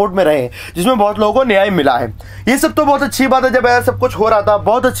लोग सपोर्ट में रहे, जिसमें बहुत लोगों को न्याय मिला है। ये सब तो बहुत अच्छी बात है, जब ऐसा सब कुछ हो रहा था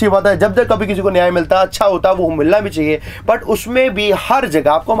बहुत अच्छी बात है, जब कभी किसी को न्याय मिलता है अच्छा होता है, वो मिलना भी चाहिए, बट उसमें भी हर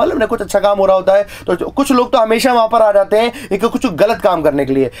जगह आपको मालूम है कुछ अच्छा काम हो रहा होता है तो कुछ लोग तो हमेशा वहां पर आ जाते हैं एक कुछ गलत काम करने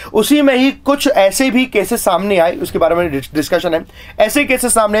के लिए। उसी में ही कुछ ऐसे भी केसेस सामने आए, उसके बारे में डिस्कशन है। ऐसे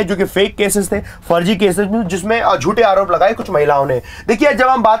केसेस सामने आए जो कि फेक केसेस थे, फर्जी केसेस, जिसमें झूठे आरोप लगाए कुछ महिलाओं ने। देखिए, जब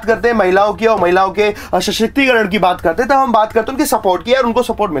हम बात करते हैं महिलाओं की और महिलाओं के सशक्तिकरण की बात करते हैं, तब हम बात करते हैं उनके सपोर्ट की, और उनको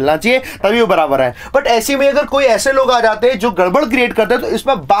सपोर्ट मिलना चाहिए तभी वो बराबर है। बट ऐसे में अगर कोई ऐसे लोग आ जाते हैं जो गड़बड़ क्रिएट करते हैं, तो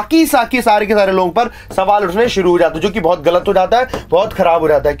इसमें बाकी सारे के सारे लोगों पर सवाल उठने शुरू हो जाते हैं, जो कि बहुत गलत हो जाता है, बहुत खराब हो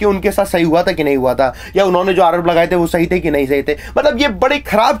जाता है कि उनके साथ सही हुआ था कि नहीं हुआ था, या उन्होंने जो आरोप लगाए थे वो सही थे कि नहीं सही थे। मतलब ये बड़ी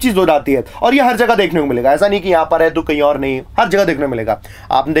खराब चीज हो जाती है, और ये हर जगह देखने को मिलेगा, ऐसा नहीं कि यहां पर है तो कहीं और नहीं, हर जगह देखने को मिलेगा।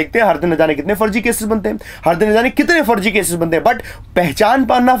 आप देखते हैं हर दिन न जाने कितने फर्जी केसेस बनते हैं, हर दिन न जाने कितने फर्जी केसेस बनते हैं, बट पहचान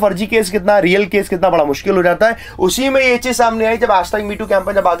पाना फर्जी केस कितना, रियल केस कितना बड़ा मुश्किल हो जाता है। उसी में ये चीज सामने आई जब #MeToo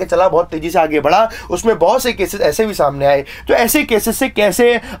कैंपेन जब आगे चला, बहुत तेजी से आगे बढ़ा, उसमें बहुत से केसेस ऐसे भी सामने आए। तो ऐसे केसेस से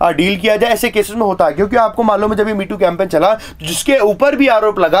कैसे डील किया जाए, ऐसे केसेस में होता है, क्योंकि आपको मालूम है जब ये मीटू कैंपेन चला, जिसके ऊपर भी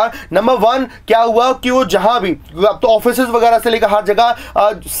आरोप लगा, नंबर 1 क्या हुआ कि वो जहां भी, अब तो ऑफिसेज वगैरह से लेकर हर जगह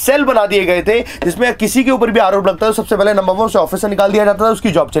सेल बना दिए गए थे, जिसमें किसी के ऊपर भी आरोप लगता है, सबसे पहले नंबर 1 उसे ऑफिस से निकाल दिया जाता था,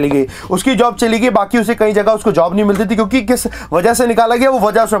 उसकी जॉब चली गई, बाकी उसे कई जगह उसको जॉब नहीं मिलती थी, क्योंकि किस वजह से निकाला गया वो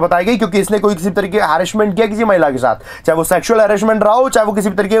वजह उसमें बताई गई, क्योंकि इसने कोई किसी तरीके का हैरेसमेंट किया किसी महिला के साथ, चाहे वो सेक्सुअल हैरेसमेंट रहा हो, चाहे वो किसी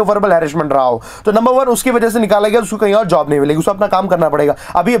तरीके का वर्बल हैरेसमेंट रहा हो। तो नंबर 1 उसकी वजह से निकाला गया, उसको कहीं और जॉब नहीं मिलेगी, उसको अपना काम करना पड़ेगा।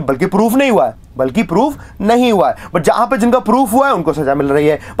 अभी बल्कि प्रूफ नहीं हुआ है, बट जहां पे जिनका प्रूफ हुआ है उनको सजा मिल रही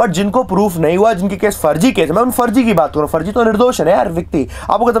है, बट जिनको प्रूफ नहीं हुआ, जिनके केस फर्जी केस, मैं उन फर्जी की बात करूं, फर्जी तो निर्दोष है यार व्यक्ति,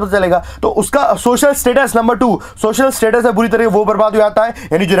 आपको कैसे पता चलेगा? तो उसका social status, number 2 social status है बुरी तरह वो बर्बाद हो जाता है,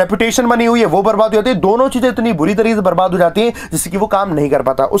 यानी जो रेपुटेशन बनी हुई है वो बर्बाद हो जाती है। दोनों चीजें इतनी बुरी तरीके से बर्बाद हो जाती है जिससे कि वो काम नहीं कर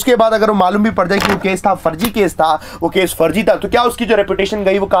पाता। उसके बाद अगर वो मालूम भी पड़ जाए कि वो केस था फर्जी केस था, वो केस फर्जी था, तो क्या उसकी जो रेपुटेशन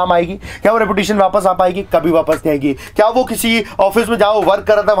गई वो काम आएगी? क्या वो रेपुटेशन वापस आ पाएगी? कभी वापस नहीं आएगी। क्या वो किसी ऑफिस में जहां वर्क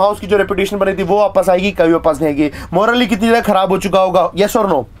कर रहा था वहां उसकी जो रेपुटेशन बनी थी वो वापस आएगी? कभी वापस नहीं आएगी। मोरली कितनी ज्यादा खराब हो चुका होगा, यस और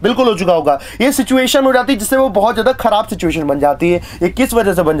नो? बिल्कुल हो चुका होगा। ये सिचुएशन हो जाती है जिससे वो बहुत ज्यादा खराब सिचुएशन बन जाती है। ये किस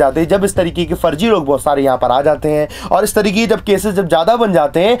वजह से बन जाती है? जब इस तरीके के फर्जी लोग बहुत सारे यहाँ पर आ जाते हैं, और इस तरीके जब केसेस जब ज्यादा बन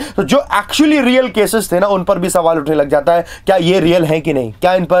जाते हैं, तो जो एक्चुअली रियल केसेस थे ना उन पर भी सवाल उठने लग जाता है, क्या ये रियल है कि नहीं,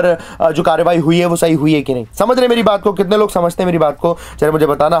 क्या इन पर जो कार्रवाई हुई है वो सही हुई है कि नहीं। समझ रहे मेरी बात को? कितने लोग समझते हैं मेरी बात को? चलिए मुझे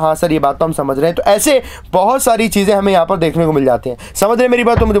बताना। हाँ सर ये बात तो हम समझ रहे हैं। तो ऐसे बहुत सारी चीजें हमें यहाँ पर देखने को मिल जाती हैं। समझ रहे मेरी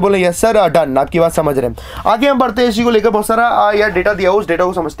बात? तो मुझे बोले यस सर, डन, आपकी बात समझ रहे हैं। आगे हम बढ़ते हैं, इसी को लेकर बहुत सारा यार डेटा दिया, उस डेटा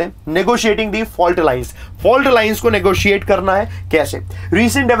को समझते हैं। नेगोशिएटिंग दी फॉल्ट लाइंस, फॉल्ट लाइंस को नेगोशिएट करना है कैसे?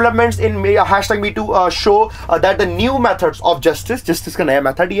 Recent developments in #MeToo show that the new methods of justice का नया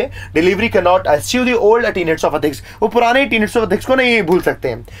मेथड ये delivery can not assume the old tenets of ethics, वो पुराने टेनेट्स ऑफ एथिक्स को नहीं भूल सकते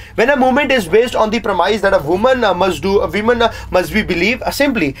हैं। When a movement is based on the premise that a woman must be believe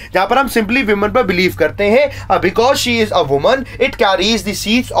simply, जहां पर हम सिंपली वुमन पर बिलीव करते हैं because she is a woman, it carries the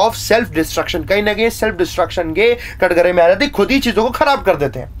seeds of self destruction. कहीं ना कहीं सेल्फ डिस्ट्रक्शन के कटघरे में आ जाती, खुद ही चीजों को खराब कर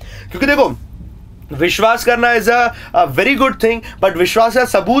देते हैं। क्योंकि देखो विश्वास करना is a very good thing, but विश्वास या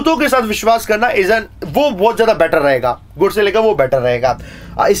सबूतों के साथ विश्वास करना इज वो बहुत ज्यादा बेटर रहेगा, गुड से लेकर वो बेटर रहेगा।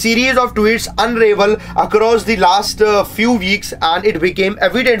 A series of tweets unravel across the last few weeks and it became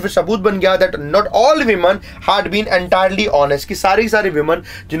evident, फिर सबूत बन गया that not all women had been entirely honest, कि सारी women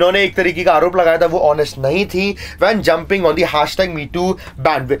जिन्होंने एक तरीके का आरोप लगाया था वो honest नहीं थी when jumping on the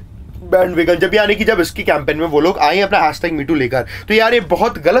 #MeToo बैंडवेगन, जब यानी कि जब इसकी कैंपेन में वो लोग आए अपना #MeToo लेकर। तो यार ये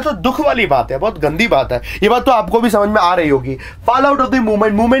बहुत गलत और दुख वाली बात है, बहुत गंदी बात है। ये बात तो आपको भी समझ में आ रही होगी। Fall out of the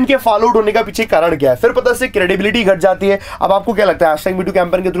movement के फॉल आउट होने का पीछे कारण क्या है? फिर पता से क्रेडिबिलिटी घट जाती है। अब आपको क्या लगता है #MeToo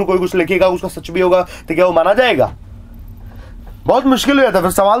कैंपेन के थ्रू कोई कुछ लिखेगा उसका सच भी होगा तो क्या वो माना जाएगा? बहुत मुश्किल हो जाता है।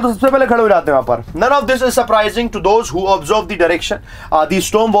 फिर सवाल तो सबसे पहले खड़े हो जाते हैं वहां पर। None of this is surprising to those who observe the direction the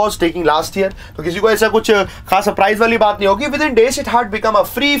storm was taking last year. तो किसी को ऐसा कुछ खास सरप्राइज वाली बात नहीं होगी। With in days it had become a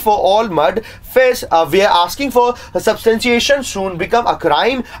free for all mud face, we are asking for सब्सटेंशिएशन soon become a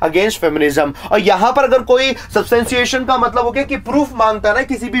crime against feminism. और यहां पर अगर कोई सब्सटेंशिएशन का मतलब हो गया कि प्रूफ मांगता है ना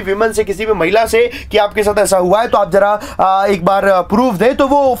किसी भी विमेन से, किसी भी महिला से कि आपके साथ ऐसा हुआ है तो आप जरा एक बार प्रूफ दे, तो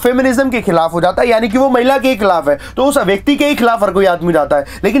वो फेमिनिज्म के खिलाफ हो जाता है, यानी कि वो महिला के खिलाफ है। तो उस व्यक्ति के खिलाफ खिलाफ हर कोई आदमी जाता है।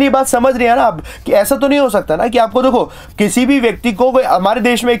 लेकिन ये बात समझ रहे हैं ना आप कि ऐसा तो नहीं हो सकता ना कि आपको देखो किसी भी व्यक्ति को, हमारे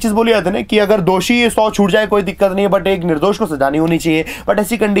देश में एक चीज बोली जाती है ना कि अगर दोषी 100 छूट जाए कोई दिक्कत नहीं है, बट एक निर्दोष को सजा नहीं होनी चाहिए। बट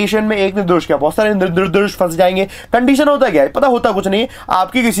ऐसी कंडीशन में एक निर्दोष क्या बहुत सारे निर्दोष फंस जाएंगे। कंडीशन होता क्या है पता, होता कुछ नहीं।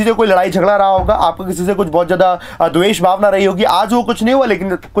 आपकी किसी से कोई लड़ाई झगड़ा रहा होगा, आपको किसी से कुछ बहुत ज्यादा द्वेष भावना रही होगी, आज वो कुछ नहीं हुआ,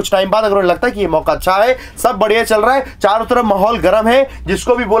 लेकिन कुछ टाइम बाद अगर लगता है कि ये मौका अच्छा है, सब बढ़िया चल रहा है, चारों तरफ माहौल गर्म है,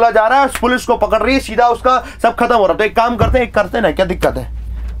 जिसको भी बोला जा रहा है पुलिस को पकड़ रही है, सीधा उसका सब खत्म हो रहा है, तो एक काम करते हैं ना, क्या दिक्कत है,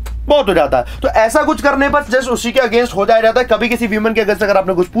 बहुत हो जाता है। तो ऐसा कुछ करने पर जस्ट उसी के अगेंस्ट हो जाया जाता है। कभी किसी वीमेन के अगेंस्ट अगर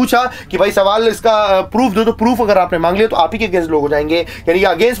आपने कुछ पूछा कि भाई सवाल इसका प्रूफ दो, तो प्रूफ अगर आपने मांग लिया तो आप ही के अगेंस्ट लोग हो जाएंगे, यानी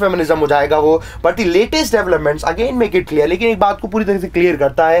अगेंस्ट फेमिनिज्म हो जाएगा वो। But the latest developments again make it clear, लेकिन एक बात को पूरी तरह से क्लियर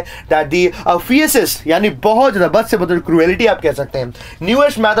करता है दैट दी फियसेस्ट, यानी बहुत ज्यादा बद से बद क्रूएलिटी आप कह सकते हैं,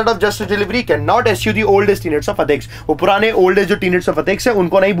 newest method of justice delivery can not eschew the oldest tenets of ethics. वो पुराने ओल्डेस्ट जो टीनेट्स ऑफ एथिक्स है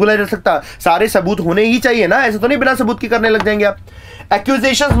उनको नहीं भूला जा सकता। सारे सबूत होने ही चाहिए ना, ऐसे तो नहीं बिना सबूत के करने लग जाएंगे आप।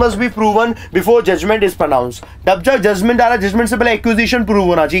 Accusations must be proven before judgment is pronounced। जब जजमेंट आ रहा है, जजमेंट से पहले एक्यूजेशन प्रूव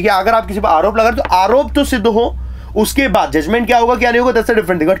होना चाहिए कि अगर आप किसी पर आरोप लगा तो आरोप तो सिद्ध हो, उसके बाद जजमेंट क्या होगा क्या नहीं होगा, that's a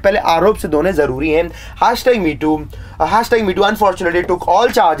different thing, but पहले आरोप सिद्ध होने जरूरी है। #MeToo unfortunately took all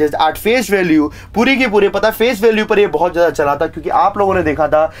charges at face value. पूरी की पूरे पता फेस वैल्यू पर ये बहुत ज्यादा चला था, क्योंकि आप लोगों ने देखा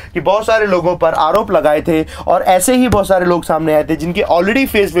था कि बहुत सारे लोगों पर आरोप लगाए थे और ऐसे ही बहुत सारे लोग सामने आए थे जिनकी ऑलरेडी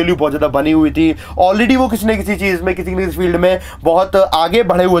फेस वैल्यू बहुत ज्यादा बनी हुई थी, ऑलरेडी वो किसी न किसी चीज में, किसी न किसी फील्ड में बहुत आगे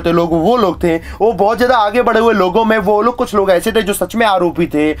बढ़े हुए थे लोग। वो लोग थे, वो बहुत ज्यादा आगे बढ़े हुए लोगों में वो लोग, कुछ लोग ऐसे थे जो सच में आरोपी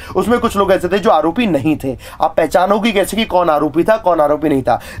थे, उसमें कुछ लोग ऐसे थे जो आरोपी नहीं थे। आप पहचानोगी कैसे कि कौन आरोपी था कौन आरोपी नहीं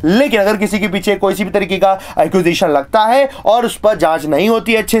था। लेकिन अगर किसी के पीछे कोई सी भी तरीके का एक्यूजेशन लगता है और उस पर जांच नहीं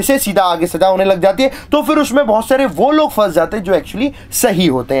होती है अच्छे से, सीधा आगे सजा होने लग जाती है, तो फिर उसमें बहुत सारे वो लोग फंस जाते हैं जो एक्चुअली सही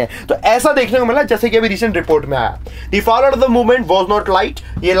होते हैं। तो ऐसा देखने को मिला, जैसे कि अभी रिसेंट रिपोर्ट में आया, the fall of the movement was not light.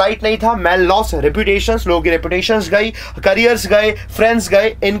 ये लाइट नहीं था। मैन लॉस रेपुटेशंस, लोगों की रेपुटेशंस गई, करियर्स गए, फ्रेंड्स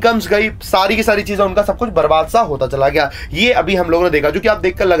गए, इनकम्स गई, सारी की सारी चीजें, उनका सब कुछ बर्बाद सा होता चला गया। ये अभी हम लोगों ने देखा, जो कि आप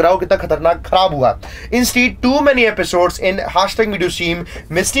देखकर लग रहा हो कितना खतरनाक खराब हुआ। Instead to many episodes in #MeToo seem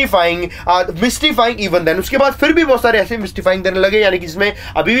mystifying even then। उसके बाद फिर भी बहुत सारे ऐसे मिस्टिफाइंग देने लगे, यानी कि जिसमें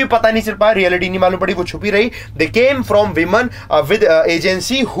अभी भी पता नहीं चल पाया, रियलिटी नहीं मालूम पड़ी, वो छुपी रही। They came from women with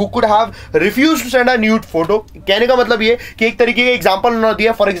agency who could have refused to send a nude photo। कहने का मतलब ये कि एक तरीके का एग्जांपल उन्होंने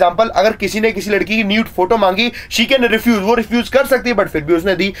दिया। फॉर एग्जांपल, अगर किसी ने किसी लड़की की न्यूड फोटो मांगी, she can refuse, वो रिफ्यूज कर सकती है, बट फिर भी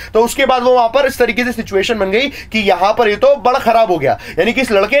उसने दी, तो उसके बाद वो वहां पर इस तरीके से सिचुएशन बन गई कि यहां पर ये तो बड़ा खराब हो गया, यानी कि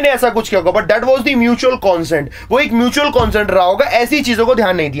इस लड़के ने ऐसा कुछ किया होगा, but that was the mutual consent. वो एक म्यूचुअल कॉन्सेंट रहा होगा, ऐसी चीजों को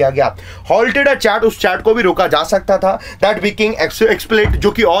ध्यान नहीं दिया गया। हॉल्टेड अ चैट, उस चैट को भी रोका जा सकता था। दैट बिकिंग एक्सप्लेट,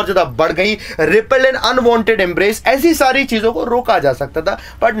 जो कि और ज्यादा बढ़ गई। रिपेल एंड अनवांटेड एम्ब्रेस, ऐसी सारी चीजों को रोका जा सकता था,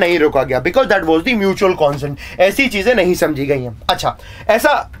 बट नहीं रोका गया, because that was the mutual consent. ऐसी चीजें नहीं समझी गई हैं। अच्छा,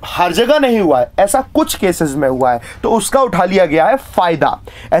 ऐसा हर जगह नहीं हुआ है, ऐसा कुछ केसेस में हुआ है, तो उसका उठा लिया गया है फायदा।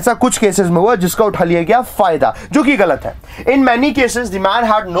 ऐसा कुछ केसेस में हुआ जिसका उठा लिया गया फायदा, जो कि गलत है। In many cases the man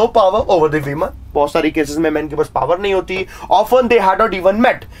had no power over the women. बहुत सारी केसेस में मैन के पास पावर नहीं होती। Often they had not even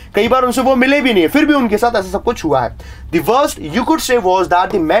met, कई बार उनसे वो मिले भी नहीं, फिर भी उनके साथ ऐसा सब कुछ हुआ है। The worst you could say was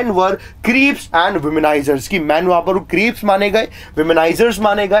that the main were creeps and विमेनाइजर्स, की मैन वहां पर क्रीप्स माने गए, विमेनाइजर्स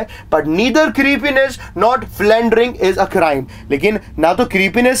माने गए, but neither creepiness not फ्लैंडरिंग is a crime. लेकिन ना तो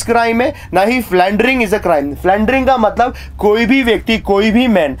क्रीपीनेस क्राइम है, ना ही फ्लैंडरिंग इज अ क्राइम। फ्लैंडरिंग का मतलब कोई भी व्यक्ति, कोई भी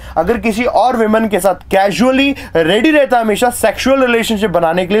मैन अगर किसी और विमेन के साथ कैजुअली रेडी रहता है हमेशा सेक्सुअल रिलेशनशिप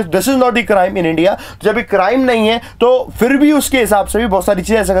बनाने के लिए, this is not the crime in India. जब ये क्राइम नहीं है तो फिर भी उसके हिसाब से भी बहुत सारी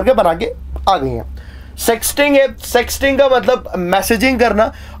चीजें ऐसा करके बना के आ गई हैं। सेक्सटिंग है, सेक्सटिंग का मतलब मैसेजिंग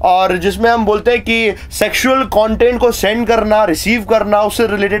करना, और जिसमें हम बोलते हैं कि सेक्सुअल कंटेंट को सेंड करना, रिसीव करना, उससे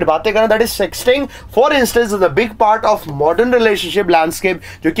रिलेटेड बातें करना, that is sexting. For instance is a big part of modern relationship landscape,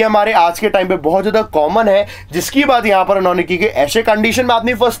 जो कि हमारे आज के टाइम पे बहुत ज्यादा कॉमन है, जिसकी बात यहां पर उन्होंने की कि ऐसे कंडीशन में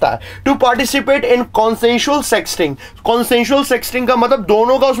आदमी फंसता है। To participate in consensual sexting, consensual sexting का मतलब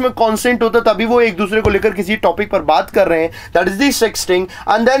दोनों का उसमें कॉन्सेंट होता है, तभी वो एक दूसरे को लेकर किसी टॉपिक पर बात कर रहे हैं, that is the sexting.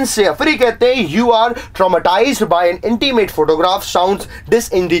 And then से फिर कहते हैं you are traumatized by an intimate photograph sounds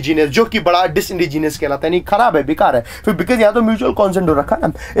disindigenous, जो कि बड़ा disindigenous कहलाता है, नहीं खराब है, बेकार है। फिर बिकॉज यहाँ तो म्यूचुअल कॉन्सेंट हो रखा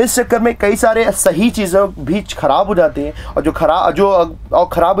ना, इस चक्कर में कई सारे सही चीजें भी खराब हो जाती हैं, और जो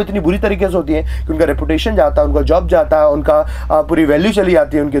खराब इतनी बुरी तरीके से होती है कि उनका रेपुटेशन जाता है, उनका जॉब जाता है, उनका पूरी वैल्यू चली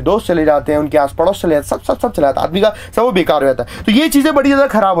जाती है, उनके दोस्त चले जाते हैं, उनके आस पड़ोस चले जाते हैं, सब चला जाता है, आदमी का सब वो बेकार हो जाता है। तो ये चीजें बड़ी ज्यादा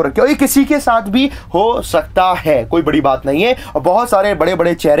खराब हो रखी है, और ये किसी के साथ भी हो सकता है, कोई बड़ी बात नहीं है। और बहुत सारे बड़े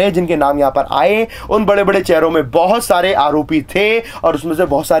बड़े चेहरे जिनके नाम यहाँ पर आए, उन बड़े बड़े चेहरों में बहुत सारे आरोपी थे और उसमें से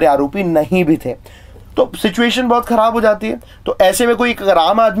बहुत सारे आरोपी नहीं भी थे। तो सिचुएशन बहुत खराब हो जाती है। तो ऐसे में कोई अगर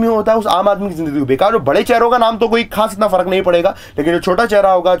आम आदमी होता है, उस आम आदमी की जिंदगी बेकार। जो बड़े चेहरों का नाम तो कोई खास इतना फर्क नहीं पड़ेगा, लेकिन जो छोटा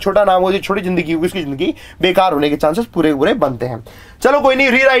चेहरा होगा, छोटा नाम होगा, छोटी जिंदगी होगी, उसकी जिंदगी बेकार होने के चांसेस पूरे पूरे बनते हैं। चलो कोई नहीं,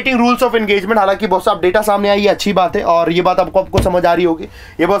 री राइटिंग रूल्स ऑफ एंगेजमेंट, हालांकि बहुत सा डेटा सामने आई, ये अच्छी बात है और ये बात आपको समझ आ रही होगी,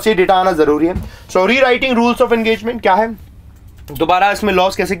 ये बहुत सही डेटा आना जरूरी है। सो री राइटिंग रूल्स ऑफ एंगेजमेंट क्या है, दोबारा इसमें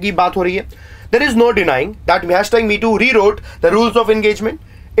लॉस कैसे की बात हो रही है। There is no denying that #me too rewrote the rules of engagement.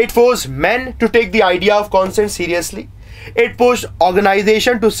 It forced men to take the idea of consent seriously. It pushed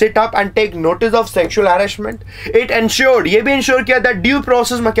organization to sit up and take notice of sexual harassment. It ensured, ये भी ensure किया that due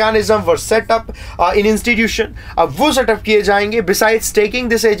process mechanism were set up in institution. अब वो setup किए जाएंगे. Besides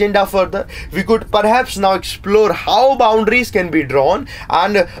taking this agenda further, we could perhaps now explore how boundaries can be drawn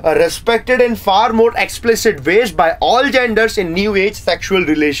and respected in far more explicit ways by all genders in new age sexual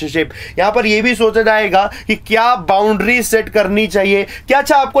relationship. यहाँ पर ये भी सोचा जाएगा कि क्या बाउंड्री सेट करनी चाहिए। क्या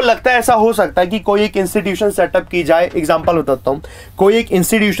अच्छा आपको लगता है ऐसा हो सकता है कि कोई एक इंस्टीट्यूशन सेटअप की जाए, एग्जांपल बताता हूं, कोई एक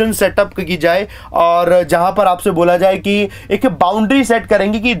इंस्टीट्यूशन सेटअप की जाए और जहां पर आपसे बोला जाए कि एक बाउंड्री सेट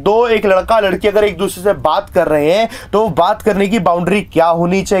करेंगे कि एक लड़का लड़की अगर एक दूसरे से बात कर रहे हैं तो बात करने की बाउंड्री क्या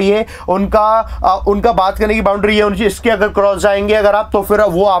होनी चाहिए, उनका बात करने की बाउंड्री ये होनी चाहिए, इसके अगर क्रॉस जाएंगे अगर आप तो फिर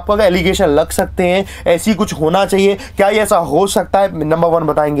वो आपका एलिगेशन लग सकते हैं, ऐसी कुछ होना चाहिए। क्या ये ऐसा हो सकता है? नंबर 1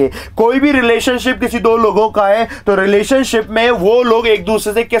 बताएंगे। कोई भी रिलेशनशिप किसी दो लोगों का है तो रिलेशनशिप में वो लोग एक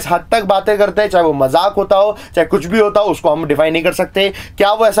दूसरे से किस हद तक बातें करते हैं, चाहे वो मजाक होता हो चाहे कुछ भी होता हो, उसको हम डिफाइन नहीं कर सकते।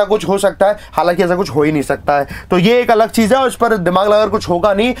 क्या वो ऐसा कुछ हो सकता है? हालांकि ऐसा कुछ हो ही नहीं सकता है। तो ये एक अलग चीज है और इस पर दिमाग लगाकर कुछ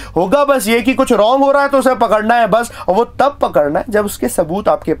होगा नहीं, होगा बस ये कि कुछ रॉन्ग हो रहा है तो उसे पकड़ना है बस, और वो तब पकड़ना है जब उसके सबूत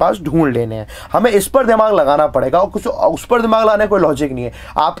आपके पास ढूंढ लेने हैं। हमें इस पर दिमाग लगाना पड़ेगा और कुछ उस पर दिमाग लगाने कोई लॉजिक नहीं है।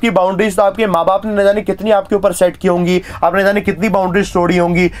 आपकी बाउंड्रीज तो आपके माँ बाप ने न जाने कितनी आपके ऊपर सेट की होंगी, आपने जाने कितनी बाउंड्रीज तोड़ी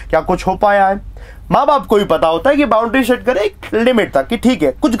होंगी, क्या कुछ हो पाया है? माँ बाप को भी पता होता है कि बाउंड्री सेट करे एक लिमिट तक कि ठीक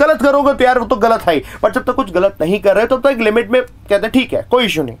है, कुछ गलत करोगे तो यार वो तो गलत है ही, पर जब तक कुछ गलत नहीं कर रहे तो एक लिमिट में कहते हैं ठीक है कोई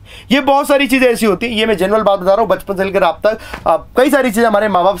इशू नहीं। ये बहुत सारी चीजें ऐसी होती है, ये मैं जनरल बात बता रहा हूँ, बचपन से लेकर आप तक कई सारी चीजें हमारे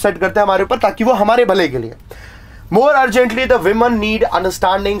माँ बाप सेट करते हैं हमारे ऊपर ताकि वो हमारे भले के लिए। मोर urgently the women need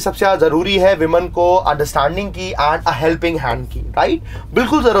understanding, सबसे ज्यादा जरूरी है विमन को अंडरस्टैंडिंग की एंड अ हेल्पिंग हैंड की, राइट?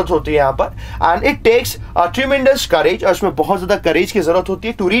 बिल्कुल जरूरत होती है यहाँ पर एंड इट टेक्स ट्रिमेंडस करेज, और इसमें बहुत ज्यादा करेज की जरूरत होती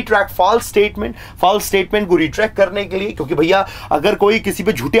है टू रिट्रैक्ट फॉल्स स्टेटमेंट को रिट्रैक्ट करने के लिए। क्योंकि भैया अगर कोई किसी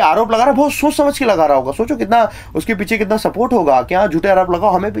पे झूठे आरोप लगा रहा है, बहुत सोच समझ के लगा रहा होगा, सोचो कितना उसके पीछे कितना सपोर्ट होगा, क्या झूठे आरोप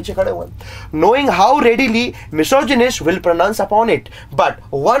लगाओ हमें पीछे खड़े हुए। Knowing how readily misogynist will pronounce upon it, but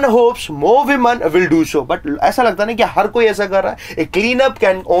one hopes more women will do so. But ऐसा लगता नहीं कि हर कोई ऐसा कर रहा है। A clean up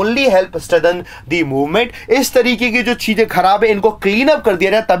can only help strengthen the movement. इस तरीके की जो चीजें खराब है इनको क्लीन अप कर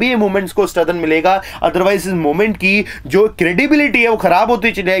दिया जाए तभी ये मूवमेंट्स को स्ट्रेंथन मिलेगा, अदरवाइज इस मूवमेंट की जो क्रेडिबिलिटी है वो खराब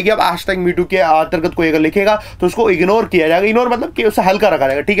होती चली जाएगी। अब #me के अंतर्गत कोई अगर लिखेगा तो उसको इग्नोर किया जाएगा, इग्नोर मतलब कि उसे हल्का रखा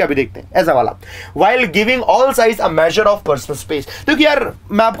जाएगा। ठीक है, अभी देखते हैं ऐसा वाला। While giving all sides a measure of personal space, क्योंकि यार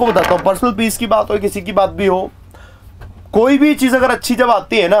मैं आपको बताता हूं, पर्सनल पीस की बात हो किसी की बात भी हो, कोई भी चीज अगर अच्छी जब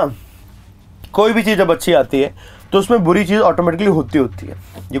आती है ना, कोई भी चीज जब अच्छी आती है तो उसमें बुरी चीज ऑटोमेटिकली होती है।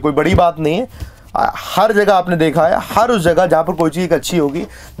 ये कोई बड़ी बात नहीं है, हर जगह आपने देखा है, हर उस जगह जहां पर कोई चीज अच्छी होगी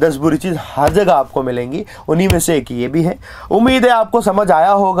 10 बुरी चीज हर जगह आपको मिलेंगी, उन्हीं में से एक ये भी है। उम्मीद है आपको समझ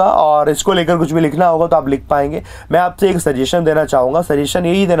आया होगा और इसको लेकर कुछ भी लिखना होगा तो आप लिख पाएंगे। मैं आपसे एक सजेशन देना चाहूँगा, सजेशन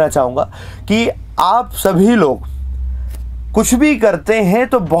यही देना चाहूँगा कि आप सभी लोग कुछ भी करते हैं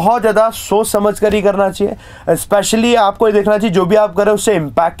तो बहुत ज़्यादा सोच समझ कर ही करना चाहिए। स्पेशली आपको ये देखना चाहिए जो भी आप करें उससे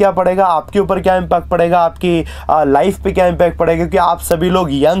इम्पैक्ट क्या पड़ेगा, आपके ऊपर क्या इम्पैक्ट पड़ेगा, आपकी लाइफ पे क्या इम्पैक्ट पड़ेगा, क्योंकि आप सभी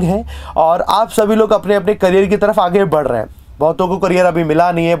लोग यंग हैं और आप सभी लोग अपने अपने करियर की तरफ आगे बढ़ रहे हैं। बहुतों को करियर अभी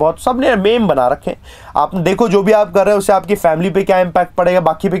मिला नहीं है, बहुत सबने मेम बना रखे। आप देखो जो भी आप कर रहे हो उससे आपकी फैमिली पे क्या इम्पैक्ट पड़ेगा,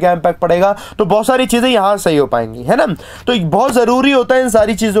 बाकी पे क्या इम्पैक्ट पड़ेगा, तो बहुत सारी चीज़ें यहाँ सही हो पाएंगी, है ना। तो बहुत ज़रूरी होता है इन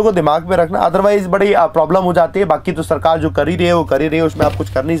सारी चीज़ों को दिमाग में रखना, अदरवाइज बड़ी प्रॉब्लम हो जाती है। बाकी तो सरकार जो कर ही रही है वो कर ही रही है, उसमें आप कुछ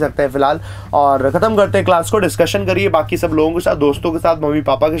कर नहीं सकते हैं फिलहाल। और ख़त्म करते हैं क्लास को, डिस्कशन करिए बाकी सब लोगों के साथ, दोस्तों के साथ, मम्मी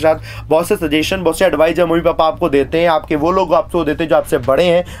पापा के साथ। बहुत से सजेशन, बहुत से एडवाइस जो मम्मी पापा आपको देते हैं, आपके वो लोग आपको देते हैं जो आपसे बड़े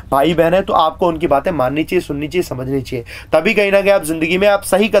हैं, भाई बहन है, तो आपको उनकी बातें माननी चाहिए, सुननी चाहिए, समझनी चाहिए। तभी कहीं ना कहीं आप जिंदगी में आप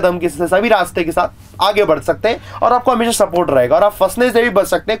सही कदम के सभी रास्ते के साथ आगे बढ़ सकते हैं और आपको हमेशा सपोर्ट रहेगा और आप फंसने से भी बच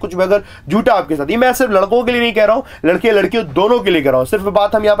सकते हैं कुछ भी अगर झूठा आपके साथ। ये मैं सिर्फ लड़कों के लिए नहीं कह रहा हूं, लड़के लड़कियों दोनों के लिए कह रहा हूं। सिर्फ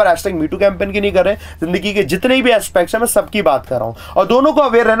बात हम यहाँ पर #MeToo कैंपेन की नहीं कर रहे, जिंदगी के जितने भी एस्पेक्ट्स हैं मैं सबकी बात कर रहा हूं और दोनों को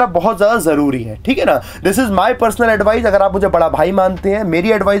अवेयर रहना बहुत ज्यादा जरूरी है, ठीक है ना। This is my personal advice. अगर आप मुझे बड़ा भाई मानते हैं,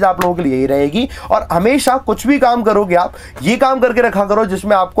 मेरी एडवाइस आप लोगों के लिए यही रहेगी। और हमेशा कुछ भी काम करोगे आप ये काम करके रखा करो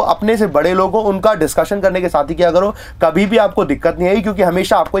जिसमें आपको अपने से बड़े लोगों उनका डिस्कशन करने के साथ ही किया करो। कभी भी आपको दिक्कत नहीं आएगी, क्योंकि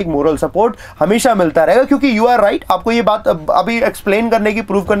हमेशा आपको एक मोरल सपोर्ट हमेशा मिलता रहेगा, क्योंकि यू आर राइट। आपको ये बात अभी एक्सप्लेन करने की,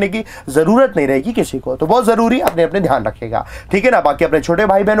 प्रूव करने की जरूरत नहीं रहेगी किसी को। तो बहुत जरूरी, अपने अपने ध्यान रखिएगा, ठीक है ना। बाकी अपने छोटे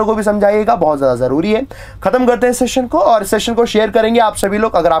भाई बहनों को भी समझाइएगा, बहुत ज्यादा जरूरी है। खत्म करते हैं सेशन को, और सेशन को शेयर करेंगे आप सभी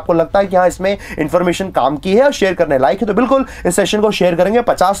लोग। अगर आपको लगता है कि हाँ इसमें इंफॉर्मेशन काम की है और शेयर करने लायक है, तो बिल्कुल इस सेशन को शेयर करेंगे।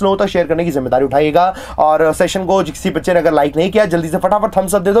 50 लोगों तक शेयर करने की जिम्मेदारी उठाइएगा। और सेशन को किसी बच्चे ने अगर लाइक नहीं किया, जल्दी से फटाफट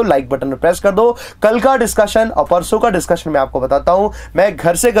थम्स अप दे दो, लाइक बटन पर प्रेस कर दो। कल का डिस्कशन और परसों का डिस्कशन मैं आपको बताता हूं, मैं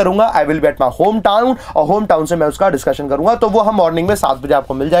घर से करूंगा। I will be at my home town, और होम टाउन से मैं उसका डिस्कशन करूंगा। तो वो हम मॉर्निंग में 7 बजे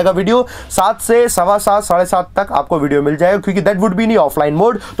आपको मिल जाएगा वीडियो। 7 से 7:15 7:30 तक आपको वीडियो मिल जाएगा, क्योंकि that would be in offline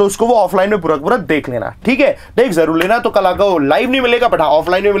mode, तो उसको वो ऑफलाइन में पूरा देख लेना, ठीक है। देख जरूर लेना। तो कल आपको लाइव नहीं मिलेगा, बट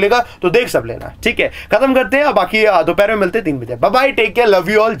ऑफलाइन में मिलेगा, तो देख सब लेना, ठीक है। खत्म करते हैं, बाकी दोपहर में मिलते हैं 3 बजे। Bye bye, take care, love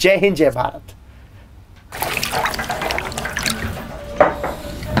you all, जय हिंद, जय भारत।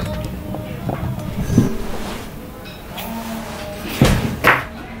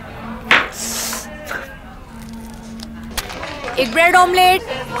 एक ब्रेड ऑमलेट,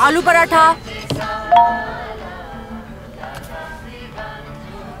 आलू पराठा।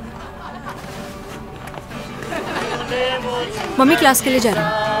 मम्मी क्लास के लिए जा रही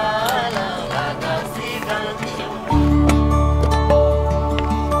हूँ।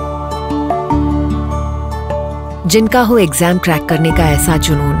 जिनका हो एग्जाम क्रैक करने का ऐसा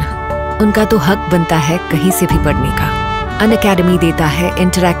जुनून, उनका तो हक बनता है कहीं से भी पढ़ने का। Unacademy देता है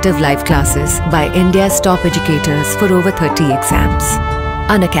interactive live classes bye India's top educators for over 30 exams.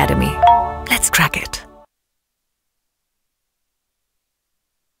 Unacademy, let's crack it.